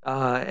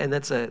 and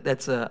that's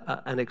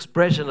an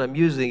expression I'm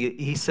using.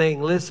 He's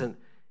saying, listen,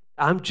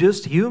 I'm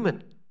just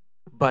human,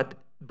 but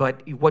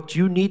what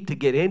you need to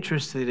get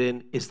interested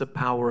in is the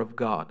power of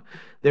God.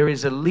 There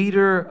is a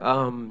leader,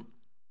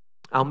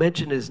 I'll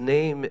mention his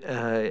name,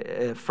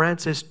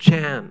 Francis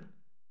Chan.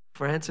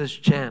 Francis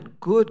Chan,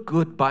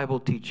 good Bible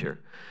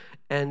teacher.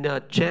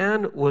 And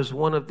Chan was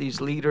one of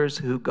these leaders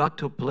who got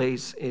to a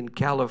place in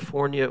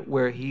California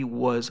where he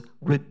was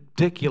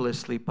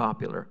ridiculously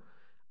popular.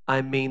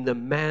 I mean, the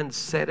man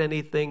said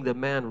anything, the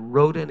man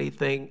wrote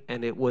anything,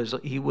 and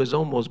he was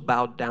almost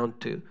bowed down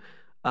to.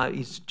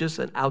 He's just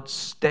an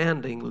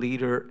outstanding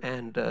leader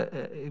and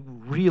a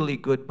really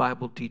good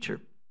Bible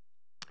teacher.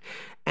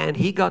 And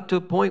he got to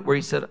a point where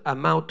he said,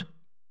 I'm out,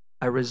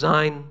 I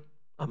resign,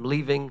 I'm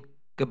leaving,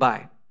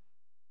 goodbye.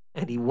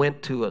 And he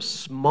went to a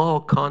small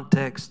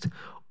context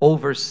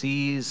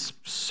overseas,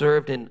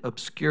 served in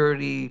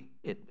obscurity,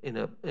 in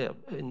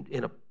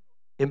a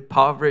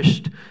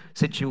impoverished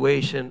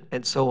situation,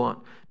 and so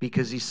on.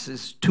 Because he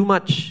says, too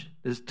much.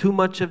 There's too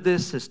much of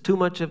this. There's too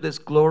much of this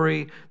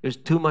glory. There's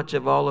too much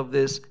of all of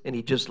this. And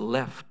he just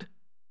left.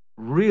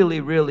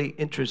 Really, really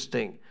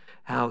interesting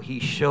how he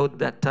showed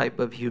that type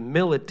of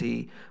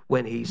humility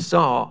when he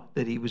saw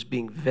that he was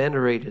being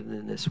venerated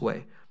in this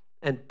way.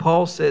 And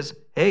Paul says,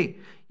 hey,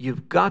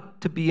 you've got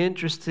to be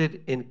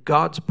interested in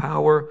God's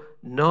power,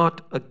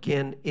 not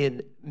again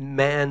in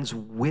man's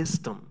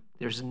wisdom.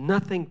 There's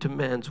nothing to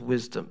man's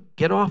wisdom.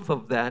 Get off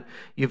of that.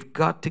 You've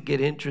got to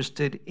get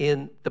interested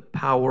in the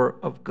power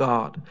of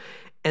God.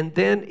 And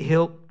then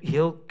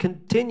he'll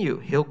continue.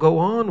 He'll go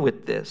on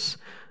with this.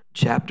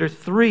 Chapter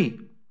 3.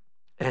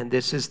 And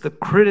this is the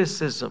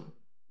criticism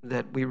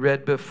that we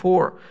read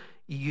before.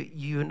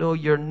 You know,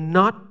 you're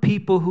not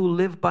people who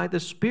live by the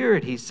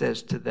Spirit, he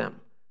says to them.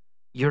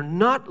 You're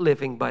not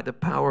living by the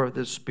power of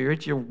the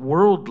Spirit. You're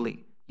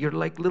worldly. You're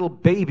like little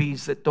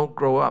babies that don't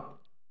grow up.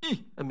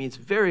 I mean, it's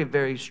very,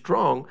 very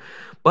strong.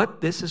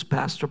 But this is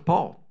Pastor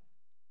Paul.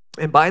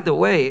 And by the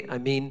way, I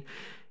mean,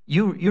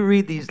 you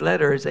read these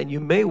letters and you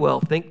may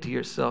well think to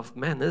yourself,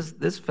 man,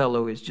 this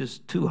fellow is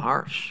just too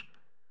harsh.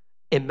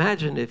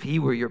 Imagine if he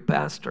were your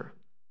pastor.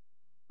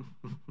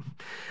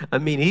 I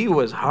mean, he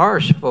was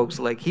harsh, folks.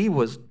 Like, he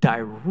was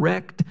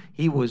direct.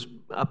 He was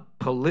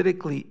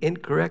politically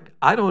incorrect.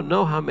 I don't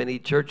know how many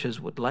churches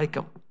would like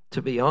him,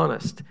 to be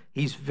honest.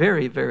 He's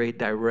very, very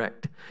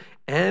direct.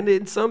 And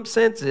in some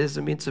senses,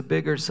 I mean, it's a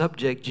bigger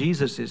subject.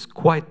 Jesus is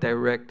quite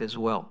direct as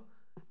well.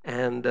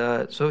 And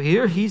so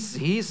here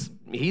he's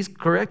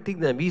correcting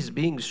them. He's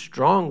being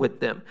strong with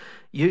them.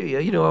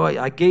 You know,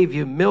 I gave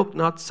you milk,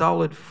 not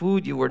solid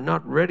food. You were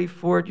not ready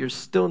for it. You're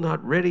still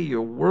not ready.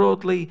 You're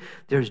worldly.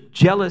 There's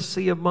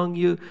jealousy among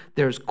you.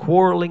 There's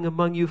quarreling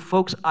among you.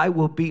 Folks, I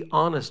will be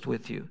honest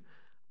with you.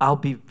 I'll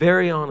be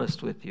very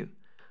honest with you.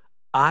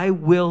 I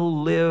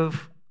will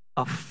live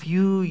a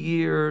few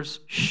years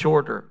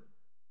shorter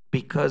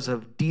because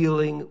of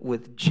dealing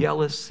with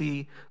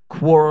jealousy,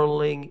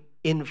 quarreling,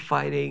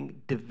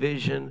 infighting,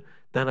 division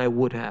than I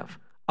would have.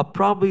 I'll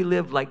probably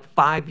live like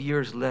 5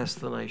 years less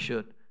than I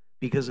should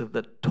because of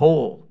the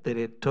toll that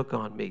it took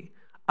on me.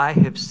 I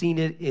have seen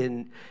it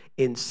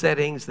in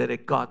settings that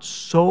it got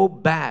so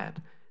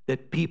bad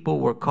that people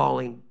were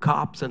calling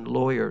cops and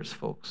lawyers,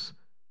 folks.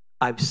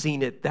 I've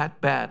seen it that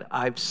bad.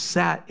 I've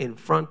sat in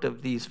front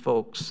of these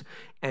folks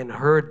and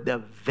heard the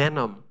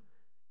venom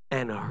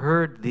and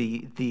heard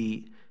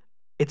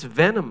it's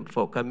venom,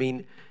 folk. I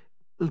mean,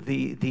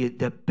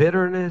 the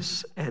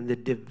bitterness and the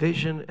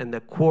division and the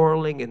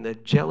quarreling and the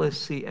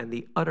jealousy and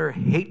the utter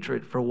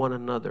hatred for one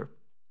another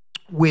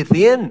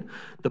within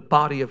the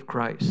body of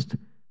Christ.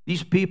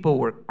 These people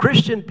were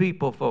Christian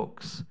people,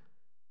 folks.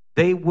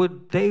 They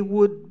would,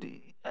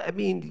 I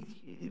mean,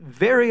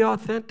 very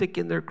authentic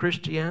in their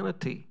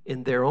Christianity,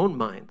 in their own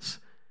minds,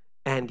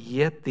 and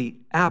yet the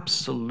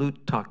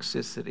absolute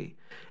toxicity.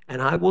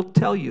 And I will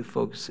tell you,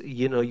 folks,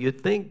 you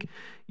think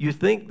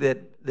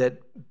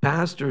that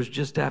pastors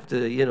just have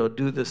to,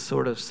 do this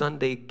sort of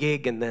Sunday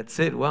gig and that's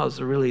it. Wow, it's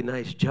a really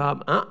nice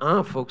job.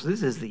 Folks,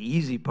 this is the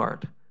easy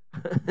part.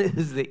 This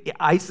is the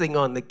icing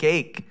on the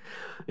cake.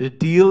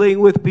 Dealing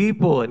with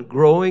people and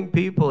growing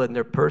people and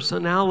their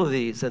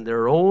personalities and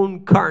their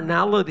own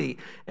carnality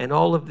and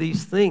all of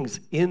these things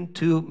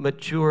into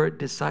mature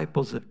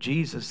disciples of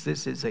Jesus.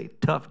 This is a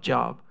tough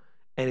job,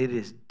 and it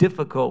is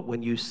difficult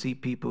when you see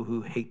people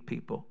who hate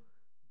people.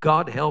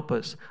 God help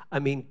us. I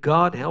mean,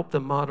 God help the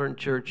modern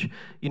church.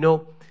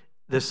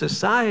 The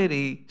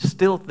society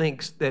still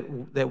thinks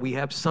that we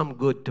have some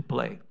good to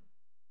play.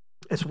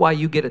 That's why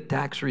you get a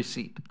tax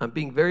receipt. I'm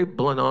being very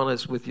blunt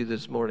honest with you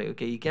this morning,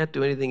 okay? You can't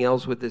do anything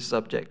else with this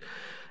subject.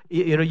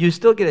 You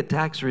still get a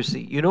tax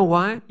receipt. You know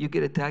why you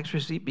get a tax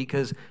receipt?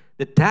 Because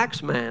the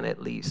tax man,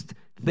 at least,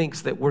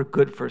 thinks that we're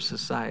good for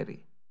society.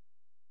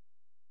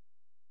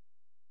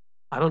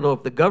 I don't know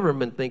if the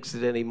government thinks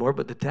it anymore,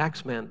 but the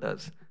tax man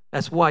does.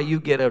 That's why you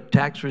get a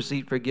tax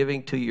receipt for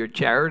giving to your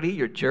charity,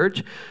 your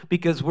church,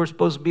 because we're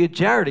supposed to be a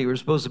charity. We're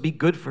supposed to be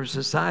good for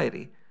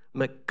society.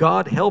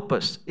 God help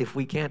us if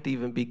we can't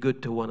even be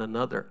good to one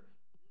another.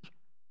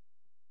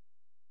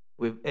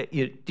 Do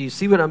you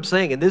see what I'm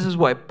saying? And this is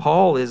why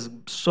Paul is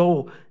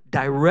so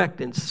direct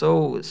and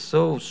so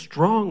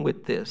strong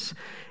with this.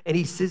 And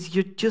he says,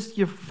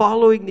 you're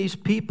following these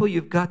people.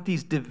 You've got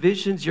these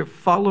divisions. You're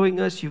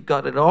following us. You've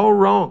got it all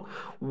wrong.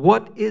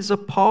 What is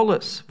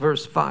Apollos?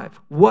 Verse 5.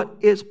 What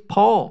is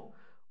Paul?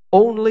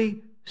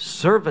 Only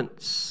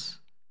servants.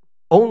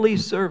 Only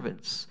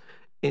servants.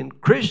 In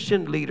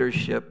Christian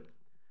leadership,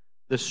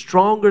 the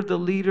stronger the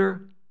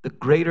leader, the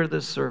greater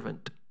the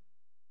servant.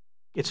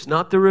 It's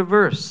not the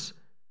reverse.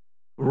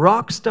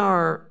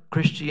 Rockstar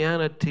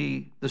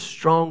Christianity, the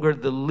stronger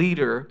the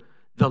leader,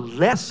 the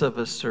less of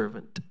a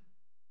servant.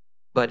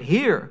 But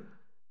here,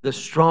 the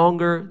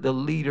stronger the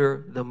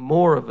leader, the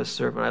more of a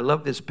servant. I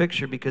love this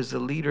picture because the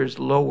leader's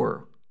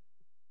lower.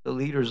 The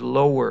leader's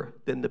lower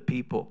than the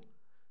people.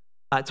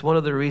 That's one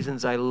of the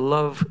reasons I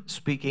love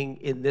speaking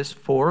in this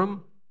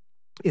forum,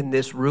 in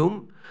this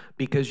room,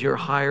 because you're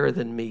higher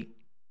than me.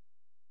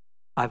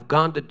 I've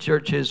gone to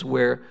churches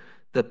where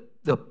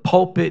the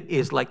pulpit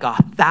is like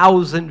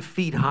 1,000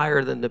 feet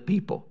higher than the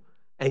people.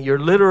 And you're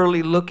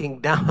literally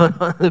looking down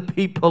on the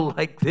people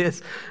like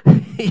this.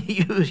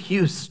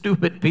 you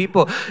stupid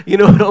people.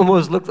 It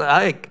almost looks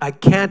like I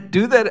can't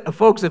do that.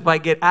 Folks, if I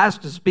get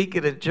asked to speak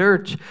at a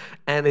church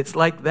and it's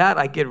like that,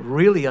 I get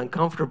really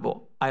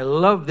uncomfortable. I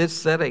love this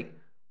setting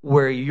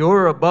where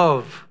you're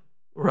above,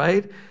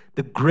 right?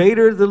 The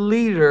greater the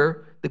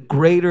leader, the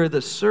greater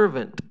the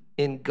servant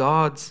in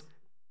God's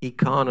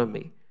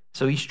economy.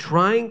 So he's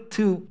trying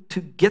to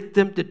get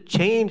them to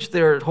change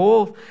their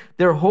whole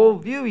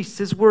view. He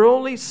says, we're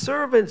only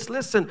servants.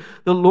 Listen,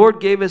 the Lord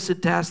gave us a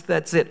task.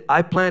 That's it.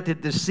 I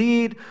planted the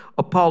seed.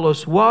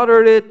 Apollos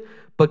watered it.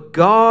 But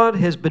God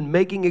has been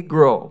making it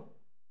grow.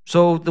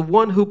 So the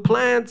one who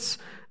plants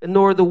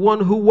nor the one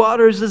who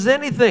waters is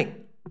anything.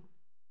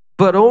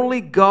 But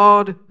only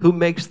God who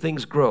makes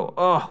things grow.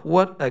 Oh,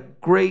 what a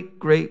great,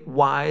 great,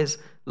 wise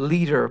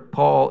leader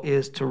Paul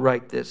is to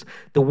write this.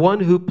 The one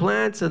who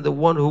plants and the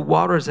one who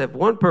waters have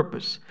one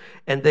purpose,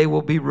 and they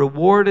will be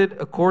rewarded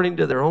according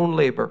to their own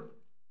labor.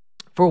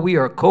 For we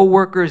are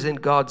co-workers in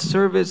God's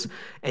service,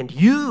 and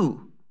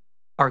you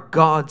are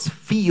God's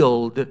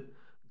field,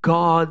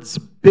 God's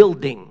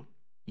building.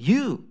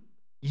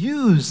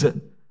 Use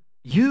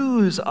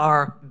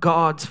our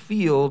God's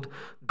field,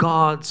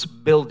 God's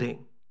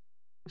building.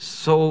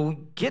 So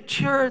get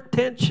your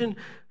attention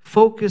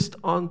focused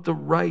on the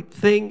right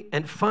thing.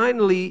 And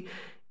finally,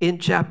 in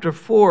chapter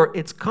 4,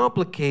 it's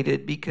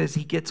complicated because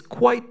he gets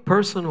quite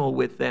personal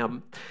with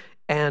them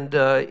and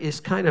is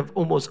kind of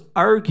almost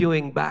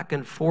arguing back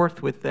and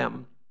forth with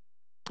them.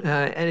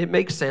 And it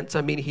makes sense.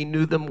 I mean, he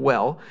knew them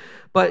well.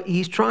 But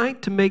he's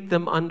trying to make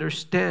them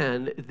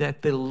understand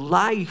that the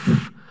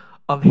life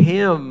of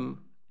him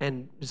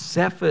and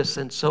Cephas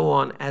and so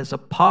on as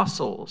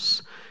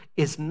apostles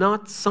is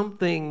not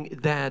something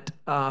that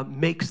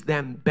makes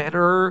them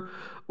better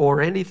or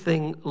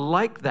anything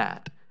like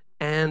that.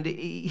 And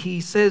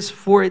he says,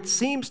 for it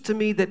seems to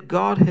me that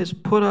God has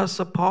put us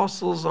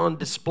apostles on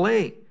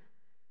display,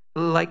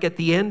 like at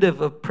the end of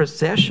a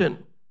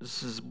procession.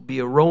 This is be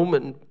a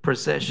Roman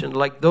procession,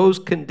 like those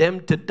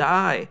condemned to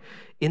die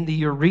in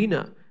the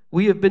arena.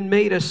 We have been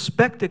made a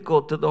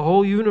spectacle to the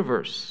whole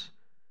universe,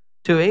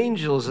 to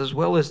angels as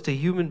well as to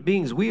human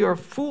beings. We are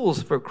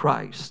fools for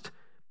Christ,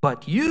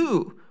 but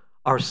you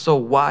are so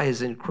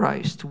wise in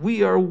Christ.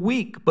 We are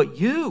weak, but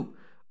you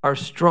are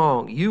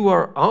strong. You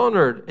are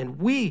honored, and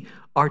we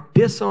are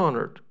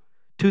dishonored.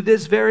 To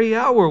this very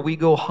hour we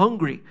go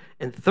hungry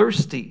and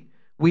thirsty.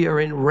 We are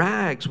in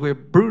rags. We're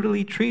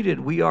brutally treated.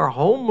 We are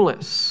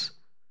homeless.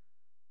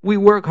 We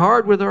work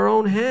hard with our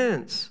own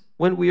hands.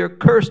 When we are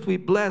cursed, we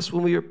bless.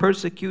 When we are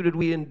persecuted,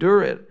 we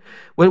endure it.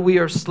 When we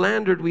are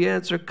slandered, we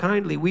answer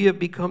kindly. We have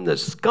become the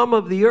scum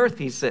of the earth,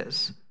 he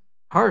says.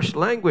 Harsh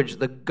language,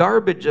 the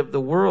garbage of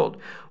the world.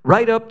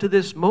 right up to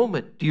this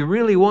moment. Do you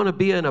really want to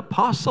be an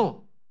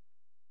apostle?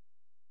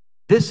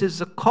 This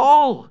is a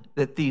call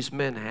that these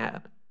men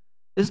had.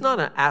 It's not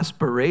an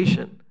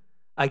aspiration.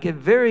 I get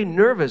very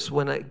nervous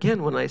when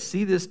I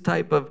see this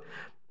type of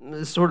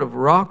sort of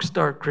rock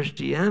star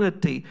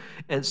Christianity,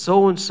 and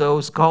so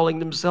is calling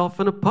themselves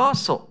an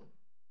apostle.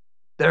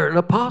 They're an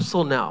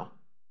apostle now.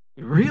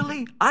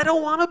 Really? I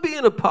don't want to be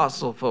an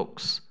apostle,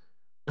 folks.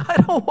 I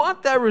don't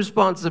want that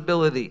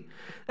responsibility.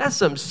 That's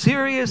some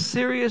serious,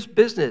 serious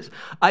business.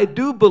 I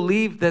do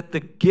believe that the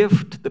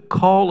gift, the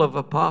call of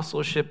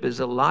apostleship is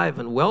alive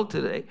and well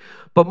today.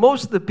 But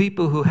most of the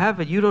people who have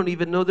it, you don't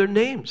even know their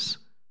names.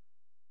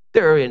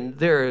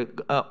 They're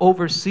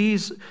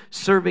overseas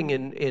serving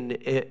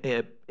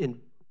in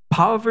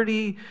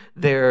poverty.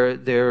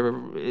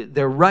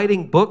 They're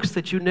writing books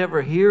that you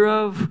never hear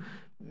of.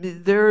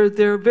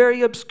 They're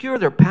very obscure.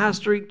 They're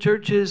pastoring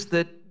churches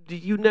that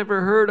you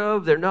never heard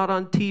of. They're not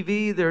on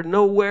TV. They're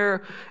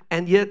nowhere.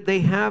 And yet they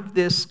have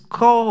this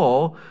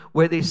call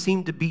where they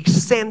seem to be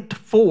sent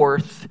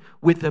forth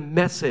with a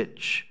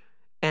message.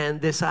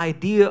 And this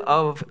idea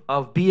of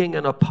being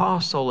an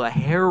apostle, a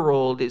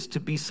herald, is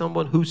to be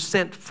someone who's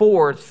sent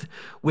forth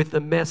with a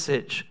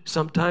message,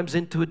 sometimes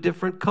into a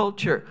different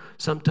culture,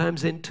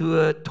 sometimes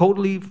into a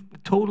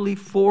totally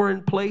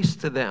foreign place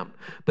to them.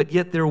 But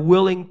yet they're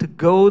willing to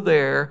go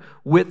there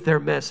with their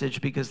message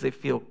because they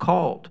feel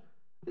called.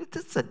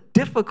 It's a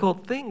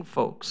difficult thing,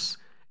 folks.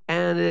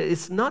 And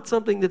it's not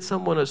something that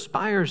someone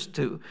aspires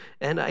to.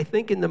 And I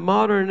think in the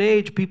modern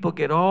age, people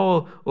get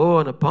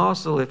an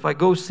apostle. If I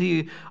go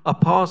see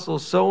Apostle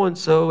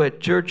so-and-so at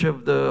Church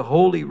of the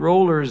Holy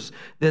Rollers,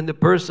 then the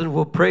person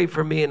will pray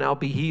for me and I'll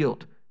be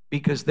healed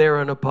because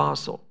they're an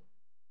apostle.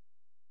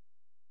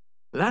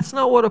 That's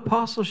not what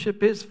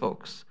apostleship is,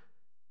 folks.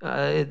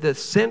 The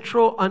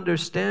central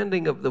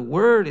understanding of the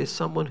word is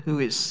someone who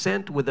is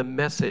sent with a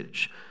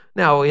message.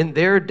 Now, in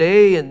their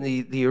day, in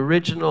the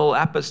original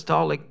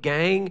apostolic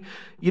gang,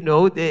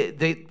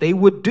 they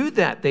would do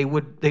that. They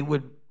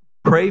would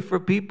pray for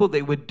people.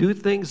 They would do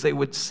things. They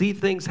would see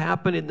things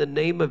happen in the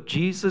name of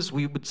Jesus.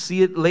 We would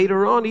see it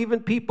later on. Even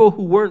people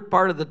who weren't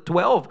part of the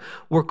 12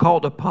 were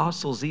called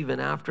apostles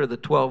even after the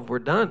 12 were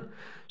done.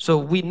 So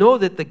we know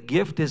that the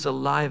gift is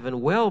alive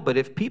and well, but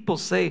if people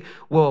say,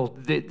 well,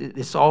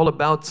 it's all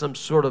about some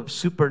sort of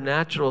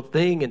supernatural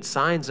thing and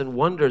signs and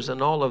wonders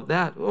and all of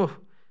that,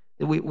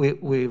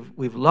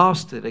 we've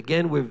lost it.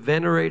 Again, we're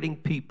venerating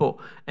people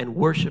and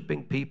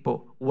worshiping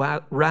people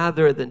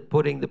rather than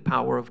putting the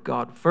power of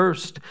God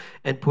first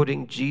and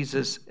putting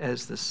Jesus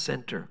as the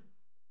center.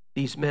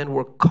 These men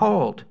were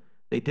called.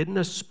 They didn't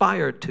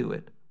aspire to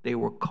it. They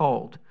were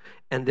called.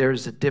 And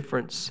there's a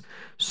difference.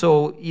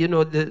 So,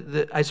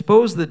 I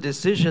suppose the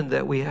decision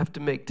that we have to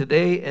make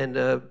today, and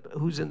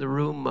who's in the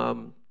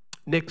room?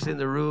 Nick's in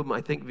the room. I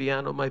think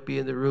Viano might be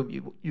in the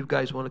room. You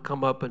guys want to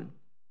come up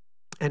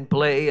and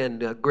play,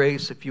 and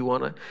Grace, if you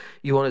want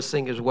to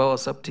sing as well,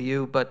 it's up to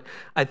you. But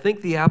I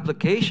think the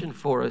application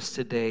for us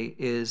today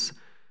is,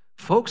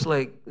 folks,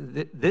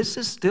 this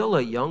is still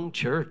a young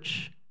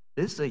church.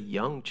 This is a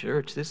young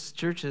church. This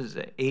church is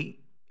 8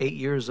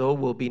 years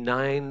old, will be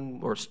 9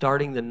 or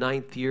starting the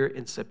 9th year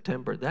in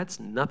September. That's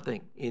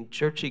nothing. In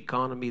church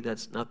economy,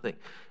 that's nothing.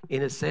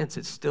 In a sense,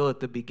 it's still at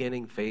the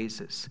beginning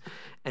phases.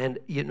 And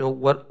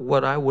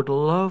what I would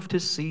love to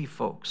see,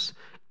 folks,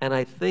 and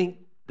I think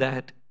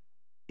that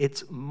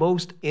it's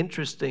most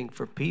interesting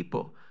for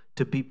people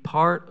to be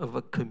part of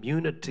a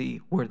community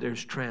where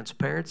there's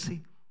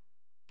transparency,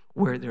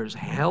 where there's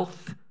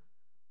health,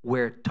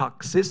 where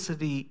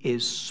toxicity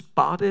is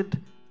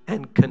spotted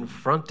and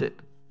confronted,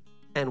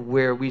 and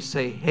where we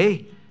say,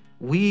 hey,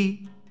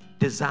 we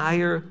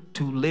desire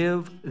to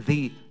live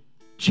the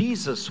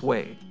Jesus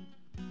way,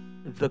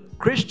 the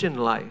Christian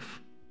life.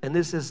 And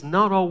this is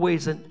not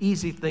always an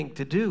easy thing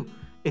to do.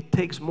 It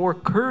takes more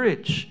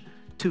courage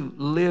to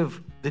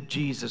live the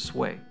Jesus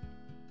way.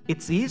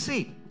 It's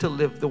easy to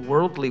live the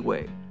worldly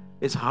way.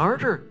 It's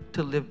harder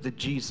to live the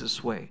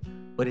Jesus way,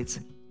 but it's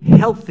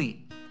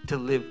healthy to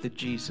live the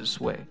Jesus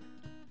way.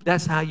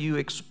 That's how you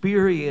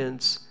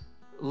experience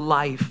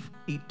life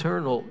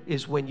eternal,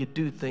 is when you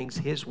do things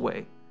His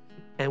way.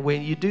 And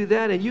when you do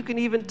that, and you can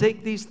even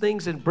take these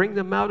things and bring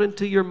them out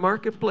into your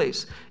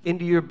marketplace,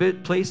 into your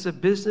place of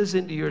business,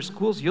 into your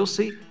schools, you'll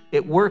see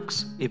it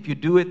works. If you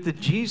do it the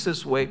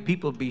Jesus way,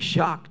 people be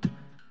shocked.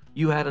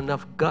 You had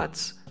enough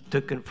guts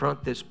to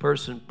confront this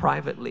person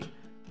privately,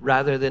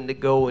 rather than to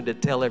go and to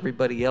tell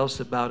everybody else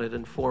about it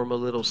and form a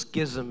little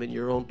schism in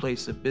your own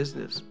place of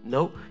business.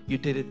 No, you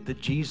did it the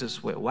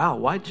Jesus way. Wow,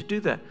 why'd you do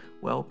that?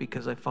 Well,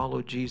 because I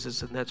followed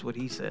Jesus and that's what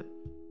He said.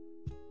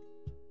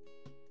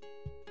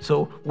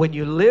 So when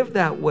you live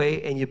that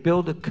way and you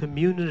build a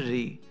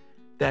community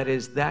that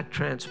is that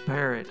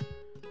transparent,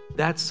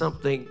 that's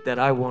something that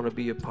I want to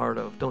be a part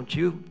of, don't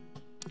you?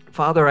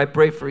 Father, I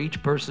pray for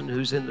each person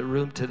who's in the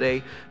room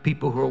today,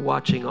 people who are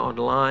watching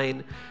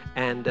online,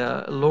 and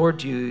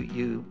Lord,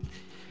 you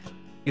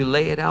You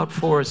lay it out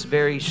for us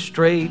very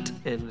straight,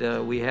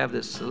 and we have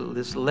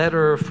this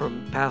letter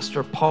from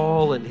Pastor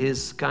Paul and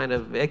his kind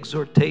of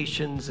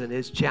exhortations and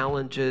his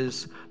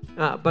challenges.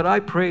 But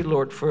I pray,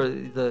 Lord, for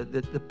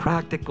the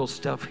practical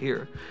stuff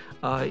here.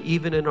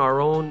 Even in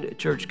our own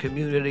church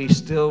community,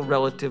 still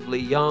relatively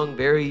young,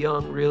 very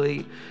young,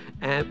 really.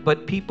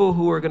 But people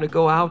who are going to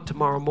go out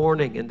tomorrow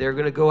morning, and they're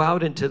going to go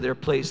out into their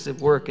place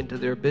of work, into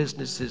their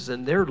businesses,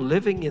 and they're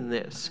living in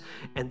this,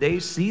 and they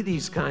see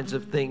these kinds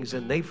of things,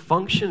 and they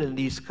function in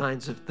these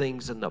kinds of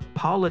things, and the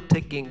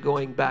politicking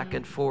going back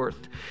and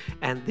forth,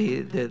 and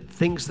the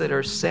things that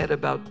are said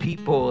about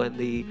people, and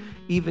the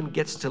even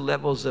gets to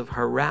levels of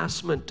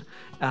harassment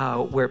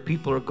where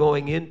people are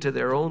going into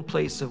their own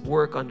place of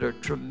work under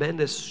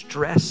tremendous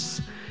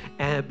stress.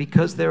 And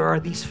because there are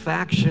these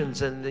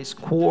factions and these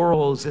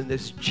quarrels and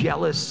this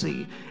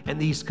jealousy and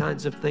these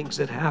kinds of things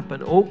that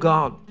happen, oh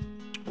God,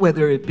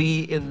 whether it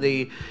be in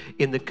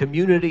the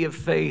community of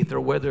faith or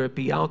whether it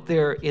be out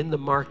there in the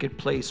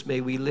marketplace,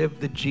 may we live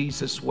the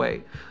Jesus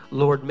way.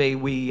 Lord, may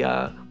we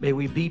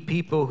be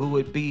people who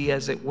would be,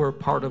 as it were,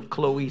 part of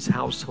Chloe's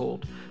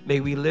household. May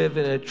we live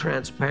in a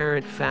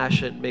transparent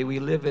fashion. May we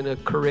live in a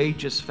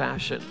courageous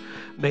fashion.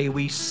 May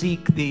we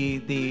seek the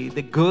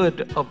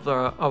good of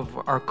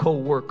our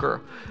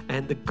co-worker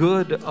and the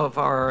good of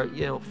our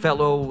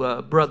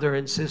fellow brother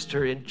and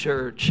sister in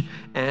church.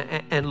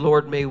 And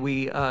Lord, may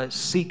we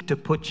seek to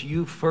put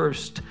you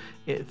first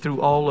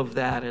through all of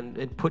that,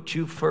 and put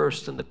you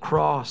first in the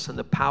cross and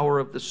the power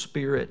of the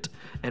Spirit,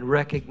 and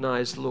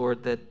recognize,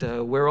 Lord, that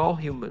we're all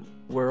human.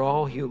 We're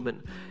all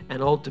human,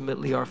 and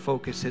ultimately our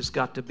focus has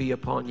got to be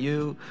upon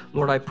you.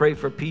 Lord, I pray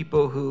for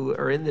people who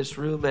are in this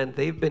room and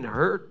they've been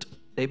hurt.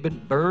 They've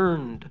been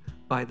burned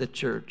by the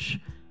church.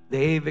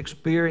 They've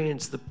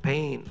experienced the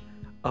pain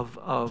of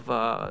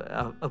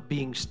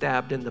being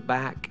stabbed in the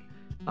back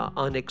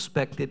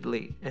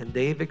unexpectedly, and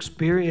they've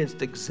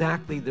experienced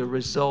exactly the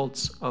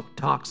results of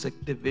toxic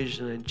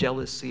division and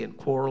jealousy and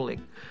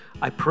quarreling.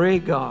 I pray,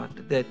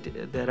 God,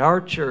 that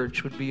our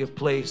church would be a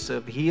place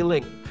of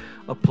healing,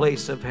 a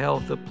place of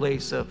health, a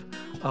place of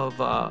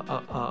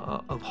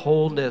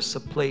wholeness, a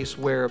place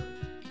where,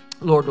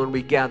 Lord, when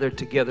we gather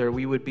together,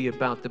 we would be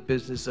about the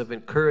business of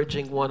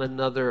encouraging one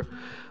another.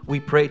 We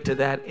pray to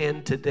that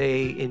end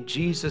today. In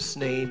Jesus'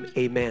 name,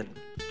 amen.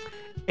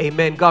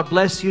 Amen. God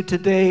bless you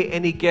today.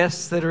 Any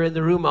guests that are in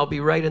the room, I'll be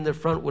right in the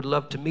front. Would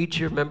love to meet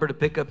you. Remember to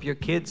pick up your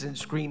kids in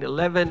screen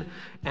 11.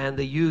 And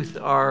the youth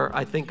are,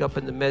 I think, up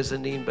in the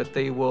mezzanine, but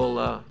they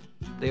will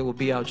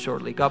be out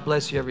shortly. God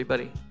bless you,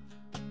 everybody.